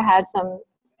 I wish I had some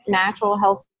natural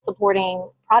health supporting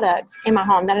products in my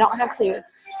home that I don't have to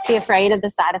be afraid of the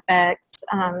side effects.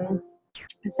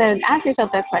 So ask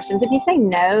yourself those questions. If you say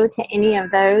no to any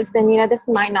of those, then this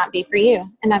might not be for you,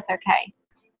 and that's okay.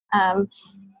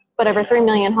 But over 3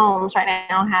 million homes right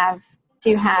now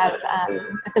do have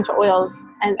essential oils,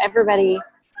 and everybody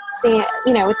seeing,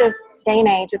 with this day and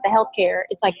age with the healthcare,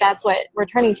 it's like that's what we're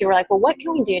turning to. We're like, well, what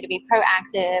can we do to be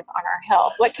proactive on our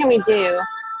health? What can we do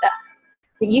that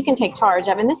you can take charge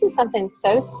of? And this is something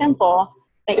so simple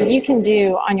that you can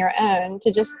do on your own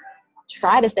to just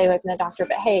try to stay away from the doctor.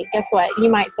 But hey, guess what? You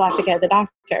might still have to go to the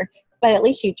doctor, but at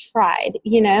least you tried,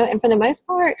 and for the most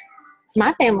part,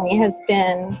 my family has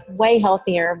been way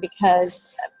healthier because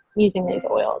of using these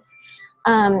oils.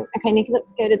 Okay, Nikki,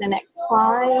 let's go to the next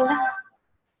slide.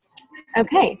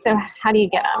 Okay, so how do you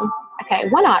get them? Okay,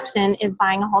 one option is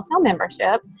buying a wholesale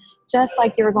membership. Just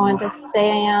like you were going to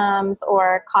Sam's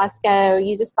or Costco,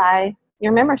 you just buy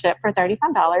your membership for $35,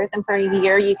 and for a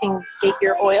year you can get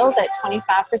your oils at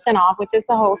 25% off, which is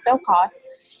the wholesale cost,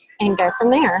 and go from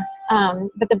there.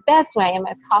 But the best way and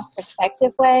most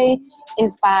cost-effective way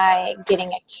is by getting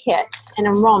a kit, an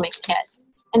enrollment kit.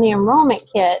 And the enrollment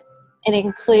kit, it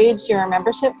includes your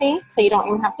membership fee, so you don't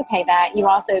even have to pay that. You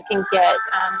also can get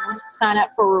sign up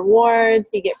for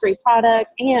rewards, you get free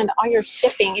products, and all your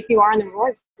shipping, if you are in the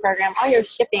rewards program, all your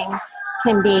shipping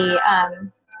can be,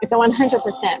 it's a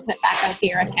 100% put back onto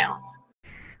your account.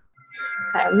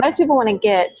 So most people want to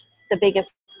get the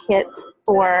biggest kit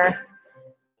for,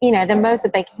 the most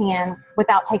that they can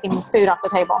without taking food off the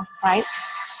table, right?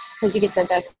 Because you get the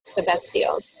best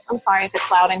deals. I'm sorry if it's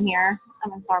loud in here.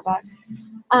 I'm in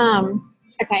Starbucks.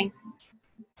 Okay.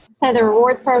 So the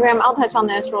rewards program, I'll touch on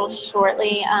this real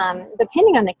shortly.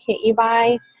 Depending on the kit you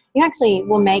buy, you actually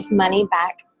will make money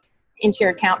back into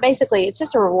your account. Basically, it's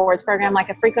just a rewards program, like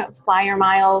a frequent flyer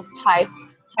miles type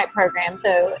program.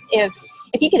 So if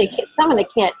you get a kit, some of the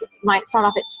kits might start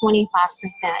off at 25%.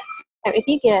 So if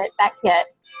you get that kit,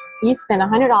 you spend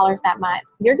 $100 that month,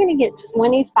 you're going to get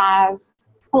 25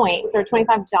 points or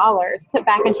 $25 put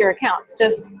back into your account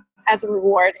just as a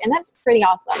reward. And that's pretty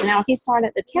awesome. Now, if you start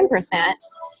at the 10%,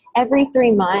 every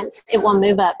 3 months, it will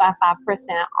move up by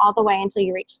 5% all the way until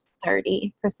you reach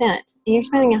 30%. And you're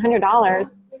spending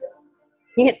 $100,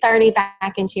 you get 30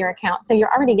 back into your account. So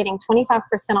you're already getting 25%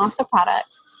 off the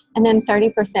product and then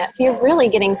 30%. So you're really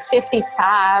getting 55%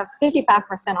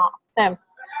 off. So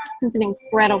it's an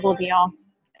incredible deal.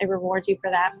 It rewards you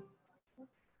for that.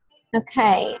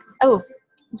 Okay. Oh,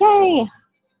 yay.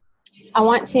 I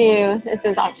want to, this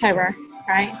is October,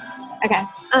 right? Okay.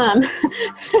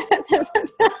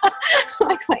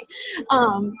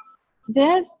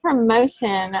 This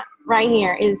promotion right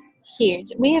here is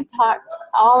huge. We have talked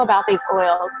all about these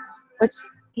oils, which,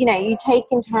 you take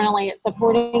internally. It's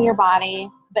supporting your body,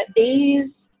 but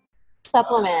these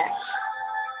supplements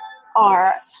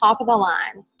are top of the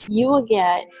line. You will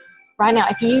get, right now,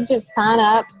 if you just sign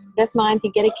up this month,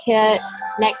 you get a kit.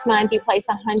 Next month, you place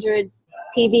a 100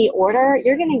 PV order.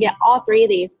 You're going to get all 3 of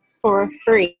these for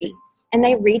free. And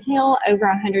they retail over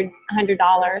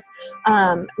 $100.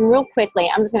 Real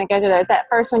quickly, I'm just going to go through those. That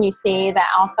first one you see, the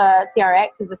Alpha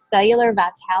CRX, is a cellular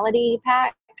vitality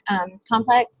pack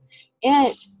complex.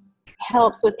 It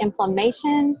helps with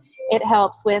inflammation. It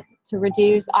helps to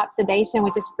reduce oxidation,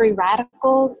 which is free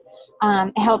radicals.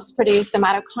 It helps produce the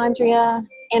mitochondria,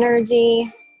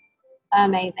 energy.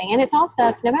 Amazing. And it's all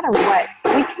stuff, no matter what,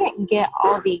 we can't get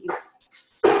all these,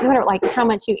 no matter how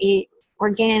much you eat,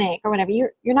 organic or whatever,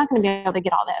 you're not going to be able to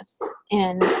get all this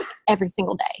in every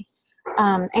single day.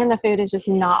 And the food is just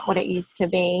not what it used to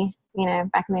be,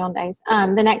 back in the old days.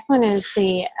 The next one is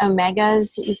the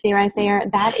omegas you see right there.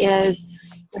 That is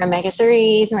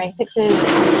omega-3s, omega-6s,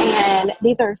 and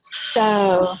these are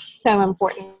so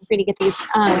important for you to get these.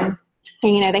 And,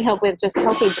 they help with just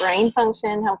healthy brain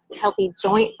function, healthy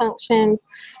joint functions.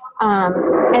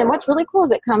 And what's really cool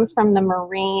is it comes from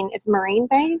it's marine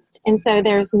based. And so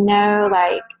there's no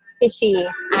fishy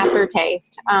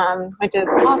aftertaste, which is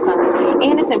awesome.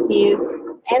 And it's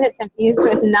infused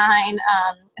with 9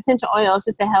 essential oils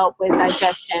just to help with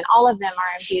digestion. All of them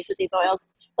are infused with these oils.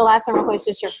 The last one is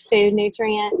just your food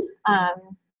nutrient,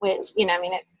 which,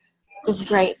 it's just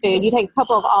great food. You take a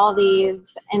couple of all of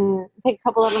these and take a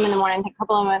couple of them in the morning, take a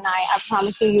couple of them at night. I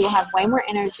promise you will have way more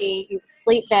energy. You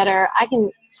sleep better. I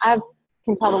can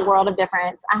tell the world of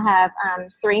difference. I have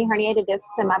 3 herniated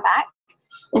discs in my back.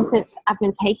 And since I've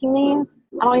been taking these,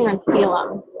 I don't even feel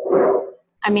them.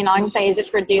 All I can say is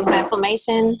it's reduced my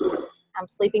inflammation. I'm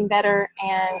sleeping better.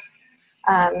 And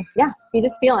you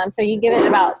just feel them. So you give it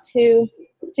about 2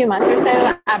 months or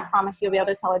so, I promise you'll be able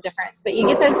to tell a difference. But you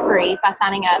get those free by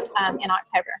signing up in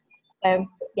October. So,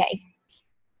 yay.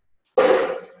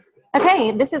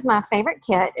 Okay, this is my favorite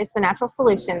kit. It's the Natural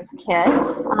Solutions kit.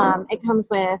 It comes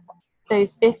with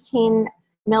those 15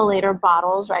 milliliter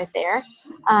bottles right there.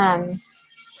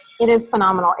 It is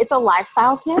phenomenal. It's a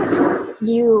lifestyle kit.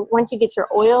 Once you get your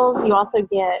oils, you also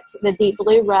get the Deep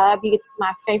Blue Rub. You get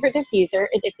my favorite diffuser.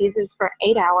 It diffuses for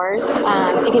 8 hours.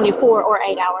 It can do 4 or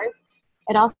 8 hours.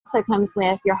 It also comes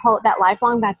with that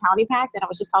Lifelong Vitality Pack that I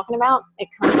was just talking about. It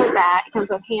comes with that. It comes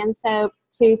with hand soap,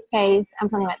 toothpaste. I'm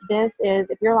telling you what, this is,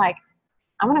 if you're like,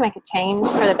 I'm going to make a change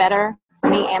for the better for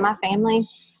me and my family,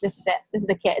 this is it. This is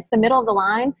the kit. It's the middle of the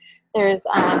line. There's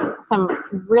some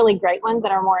really great ones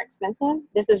that are more expensive.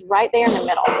 This is right there in the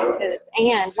middle.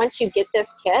 And once you get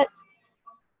this kit,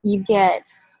 you get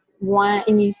one,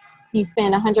 and you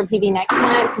spend 100 PV next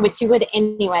month, which you would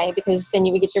anyway, because then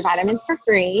you would get your vitamins for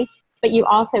free. But you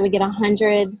also would get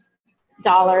 $100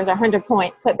 or 100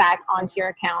 points put back onto your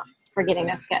account for getting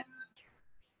this kit.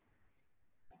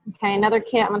 Okay, another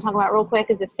kit I'm going to talk about real quick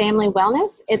is this Family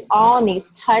Wellness. It's all in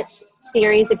these touch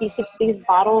series. If you see, these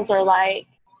bottles are like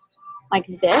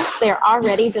this. They're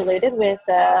already diluted with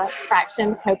the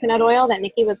fraction coconut oil that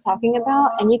Nikki was talking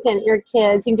about. And you can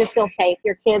just feel safe.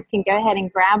 Your kids can go ahead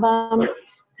and grab them.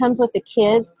 Comes with the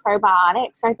kids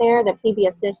probiotics right there, the PB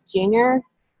Assist Junior.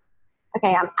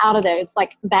 Okay, I'm out of those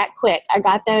that quick. I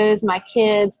got those. My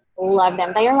kids love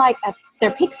them. They are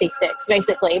they're pixie sticks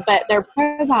basically, but they're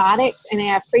probiotics and they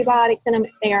have prebiotics in them.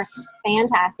 They are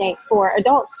fantastic for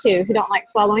adults too who don't like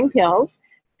swallowing pills.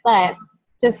 But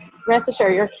just rest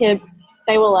assured, your kids,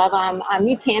 they will love them.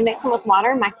 You can mix them with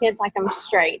water. My kids like them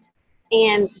straight.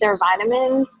 And their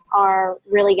vitamins are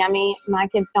really yummy. My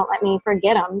kids don't let me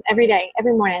forget them. Every day,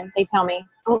 every morning, they tell me,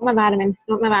 I want my vitamin,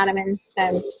 I want my vitamin.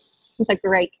 So it's a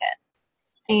great kit.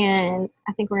 And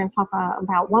I think we're going to talk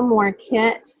about one more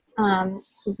kit.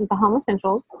 This is the Home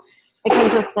Essentials. It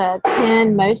comes with the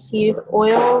 10 most used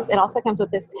oils. It also comes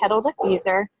with this petal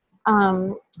diffuser.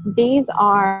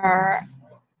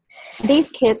 These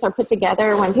kits are put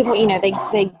together when people,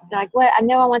 they like, what? I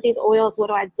know I want these oils. What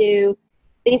do I do?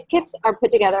 These kits are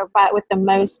put together with the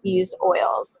most used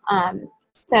oils.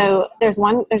 So there's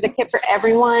a kit for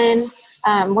everyone.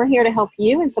 We're here to help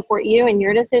you and support you in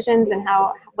your decisions and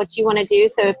what you want to do.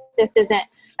 So if this isn't,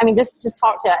 just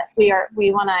talk to us. We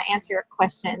want to answer your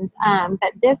questions.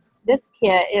 But this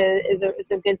kit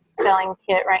is a good selling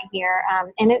kit right here.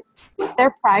 And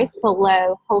they're priced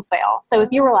below wholesale. So if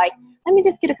you were like, let me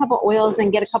just get a couple oils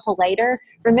and get a couple later,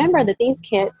 remember that these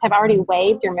kits have already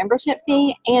waived your membership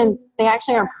fee, and they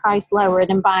actually are priced lower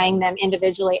than buying them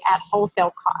individually at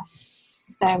wholesale cost.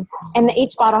 So, and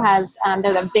each bottle has,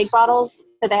 they're the big bottles,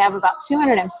 so they have about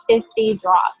 250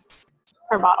 drops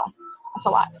per bottle. That's a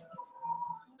lot.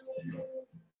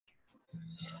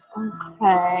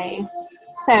 Okay.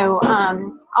 So,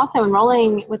 also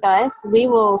enrolling with us, we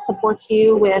will support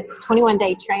you with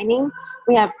 21-day training.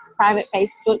 We have private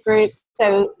Facebook groups.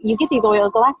 So you get these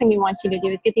oils. The last thing we want you to do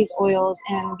is get these oils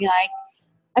and be like,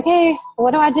 okay,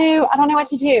 what do? I don't know what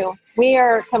to do. We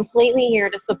are completely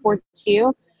here to support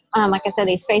you. Like I said,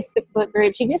 these Facebook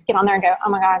groups, you just get on there and go,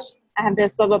 oh my gosh, I have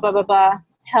this, blah, blah, blah, blah, blah.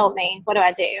 Help me. What do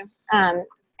I do?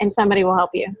 And somebody will help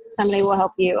you. Somebody will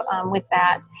help you with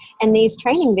that. And these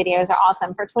training videos are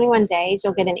awesome. For 21 days,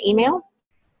 you'll get an email,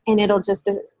 and it'll just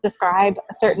describe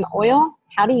a certain oil,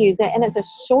 how to use it. And it's a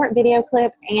short video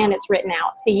clip, and it's written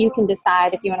out. So you can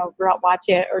decide if you want to watch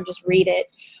it or just read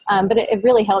it. But it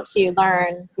really helps you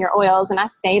learn your oils. And I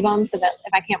save them so that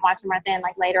if I can't watch them right then,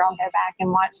 like later I'll go back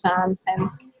and watch some. So,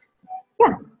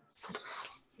 yeah.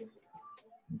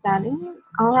 Is that it?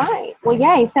 All right. Well,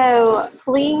 yay. So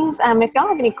please, if y'all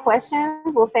have any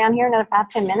questions, we'll stay on here another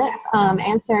 5-10 minutes,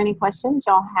 answer any questions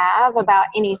y'all have about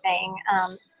anything.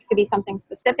 It could be something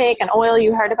specific, an oil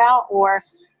you heard about, or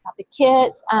about the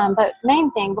kits. But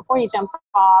main thing, before you jump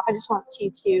off, I just want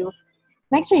you to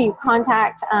make sure you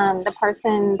contact the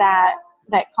person that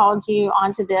called you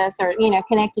onto this, or,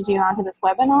 connected you onto this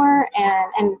webinar,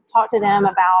 and talk to them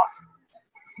about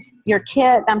your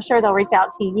kit. I'm sure they'll reach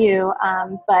out to you,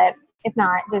 but if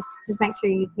not, just make sure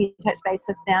you touch base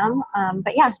with them.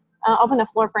 But yeah, I'll open the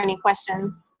floor for any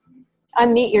questions.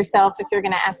 Unmute yourself if you're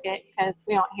going to ask it, because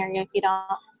we won't hear you if you don't.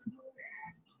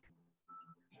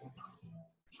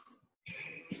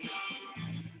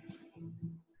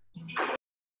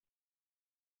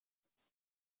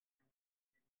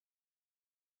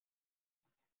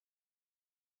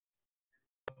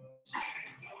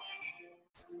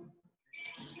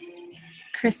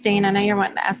 Christine, I know you're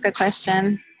wanting to ask a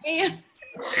question. Yeah.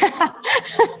 I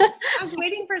was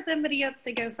waiting for somebody else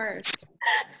to go first.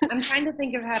 I'm trying to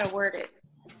think of how to word it.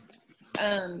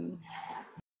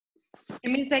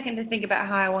 Give me a second to think about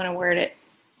how I want to word it.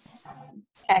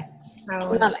 Okay.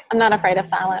 I'm not afraid of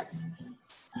silence.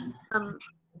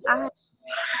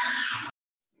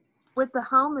 With the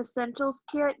Home Essentials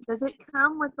kit, does it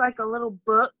come with like a little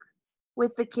book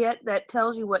with the kit that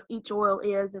tells you what each oil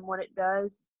is and what it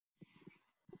does?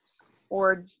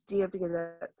 Or do you have to get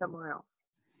that somewhere else?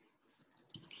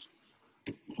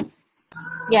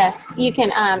 Yes, you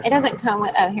can. It doesn't come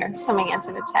with, here, somebody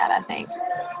answered the chat, I think.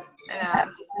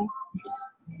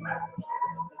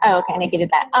 Oh, okay, Nikki did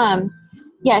that.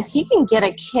 Yes, you can get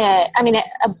a kit.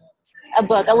 A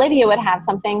book. Olivia would have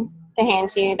something to hand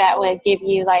you that would give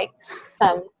you like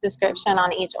some description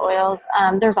on each oils.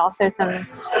 There's also some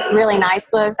really nice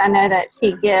books. I know that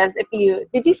she gives.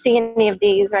 Did you see any of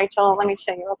these, Rachel? Let me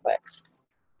show you real quick.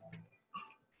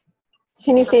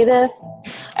 Can you see this?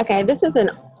 Okay, this is an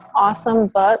awesome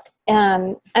book.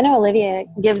 I know Olivia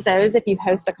gives those if you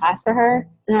host a class for her.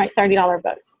 They're like $30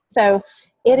 books. So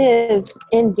it is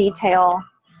in detail,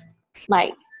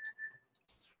 like.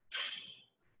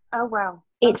 Oh, wow.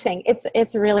 Each thing.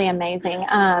 It's really amazing.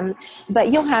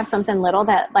 But you'll have something little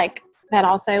that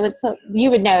also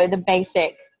you would know the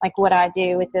basic, like what I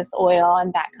do with this oil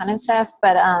and that kind of stuff.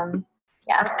 But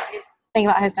yeah, think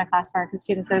about hosting a class for her because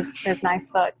she does those nice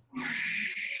books.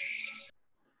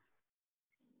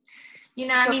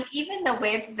 Even the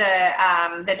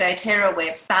the doTERRA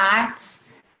website,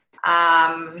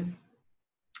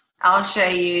 I'll show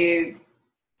you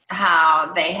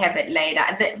how they have it laid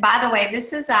out. By the way,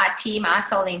 this is our Team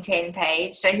iSoul in 10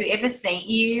 page. So whoever sent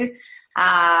you,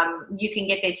 you can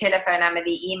get their telephone number,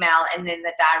 the email, and then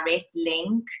the direct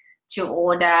link to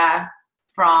order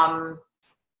from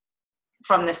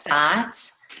the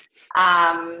site.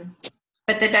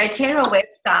 But the doTERRA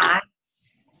website,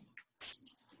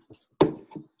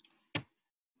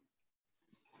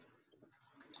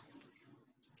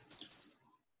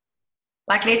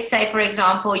 Like, let's say, for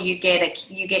example, you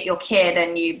get your kid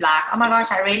and you like, oh my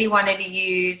gosh, I really wanted to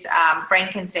use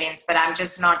frankincense, but I'm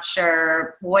just not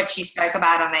sure what she spoke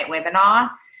about on that webinar.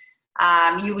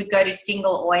 You would go to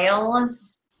single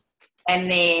oils,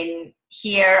 and then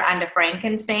here under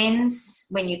frankincense,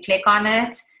 when you click on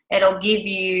it, it'll give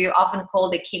you, often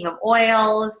called the king of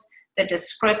oils, the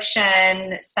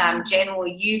description, some general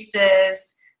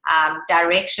uses,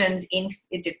 directions,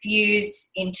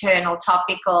 diffuse, internal,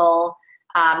 topical,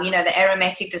 the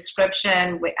aromatic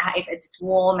description, if it's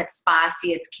warm, it's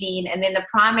spicy, it's clean, and then the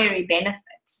primary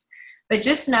benefits. But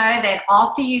just know that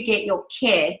after you get your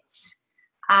kit,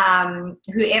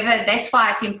 whoever, that's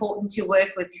why it's important to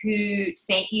work with who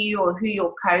sent you or who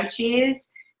your coach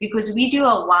is, because we do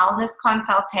a wellness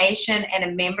consultation and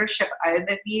a membership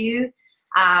overview.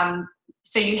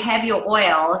 So you have your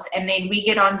oils, and then we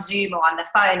get on Zoom or on the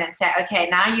phone and say, okay,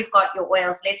 now you've got your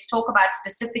oils. Let's talk about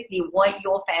specifically what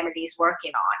your family is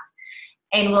working on.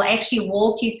 And we'll actually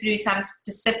walk you through some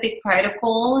specific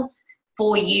protocols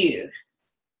for you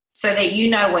so that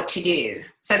you know what to do.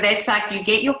 So that's like, you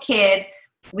get your kid,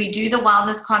 we do the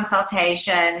wellness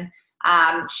consultation,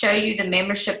 show you the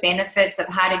membership benefits of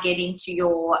how to get into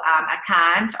your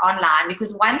account online,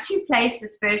 because once you place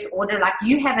this first order, like,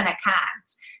 you have an account.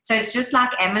 So it's just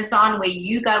like Amazon, where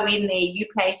you go in there, you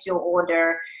place your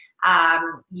order,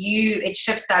 it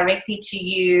ships directly to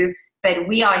you, but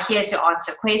we are here to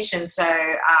answer questions.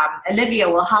 So Olivia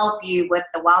will help you with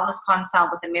the wellness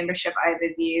consult, with the membership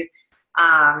overview.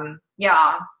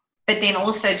 But then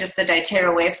also just the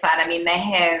doTERRA website. I mean, they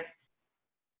have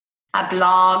a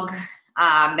blog,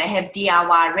 they have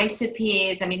DIY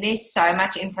recipes. I mean, there's so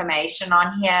much information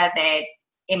on here that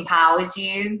empowers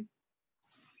you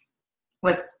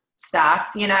with stuff,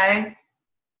 Okay.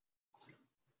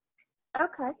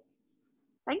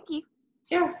 Thank you.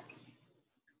 Sure.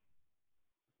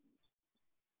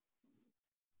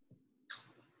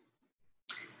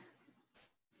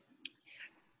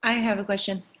 I have a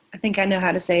question. I think I know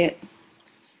how to say it.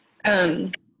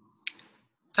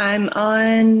 I'm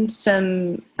on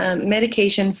some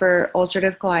medication for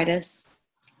ulcerative colitis,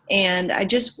 and I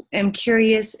just am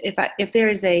curious if there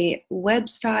is a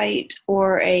website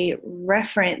or a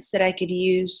reference that I could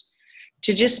use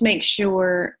to just make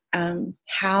sure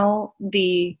how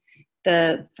the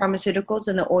pharmaceuticals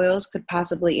and the oils could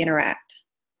possibly interact.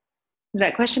 Does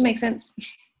that question make sense?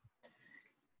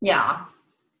 Yeah.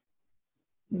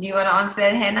 Do you want to answer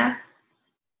that, Hannah?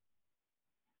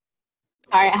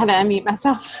 Sorry, I had to unmute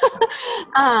myself.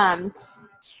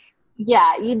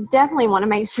 Yeah, you definitely want to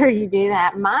make sure you do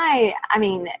that.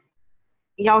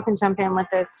 Y'all can jump in with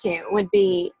this too, would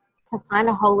be to find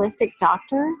a holistic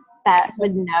doctor that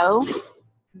would know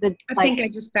I think I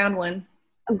just found one.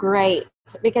 Great.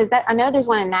 Because I know there's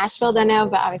one in Nashville that I know,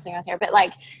 but obviously not here. But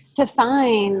like, to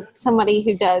find somebody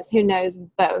who knows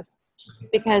both.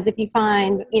 Because if you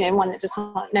find, one that just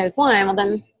knows one, well,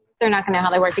 then they're not going to know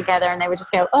how they work together, and they would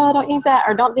just go, oh, don't use that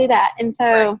or don't do that. And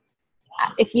so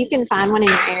if you can find one in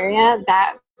your area,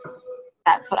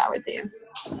 that's what I would do.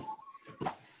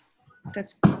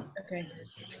 That's okay.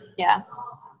 Yeah.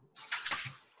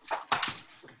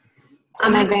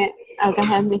 Go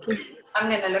ahead, Nikki. I'm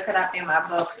going to look it up in my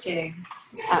book too.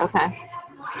 Oh, okay.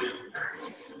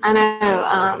 I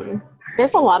know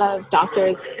there's a lot of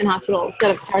doctors and hospitals that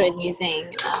have started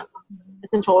using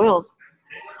essential oils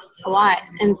a lot.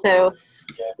 And so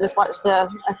I just watched a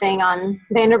thing on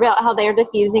Vanderbilt, how they were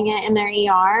diffusing it in their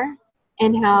ER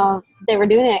and how they were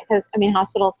doing it because,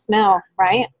 hospitals smell,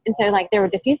 right? And so, they were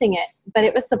diffusing it, but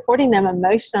it was supporting them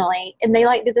emotionally. And they,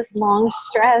 did this long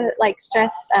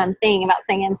stress thing about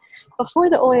saying, before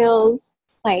the oils,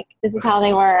 this is how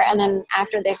they were. And then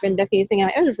after they've been diffusing them,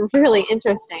 it was really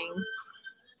interesting.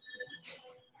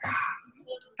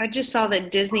 I just saw that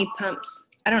Disney pumps,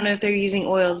 I don't know if they're using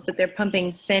oils, but they're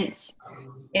pumping scents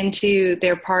into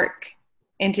their park,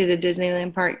 into the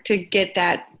Disneyland park, to get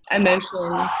that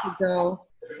emotion to go.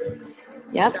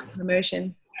 Yep.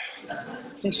 Emotion.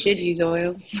 They should use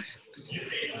oils.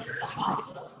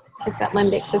 It's that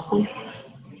limbic system.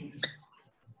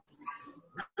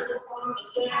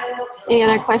 Any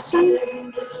other questions?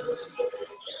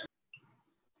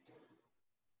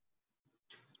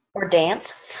 Or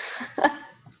dance.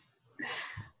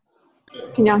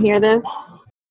 Can y'all hear this?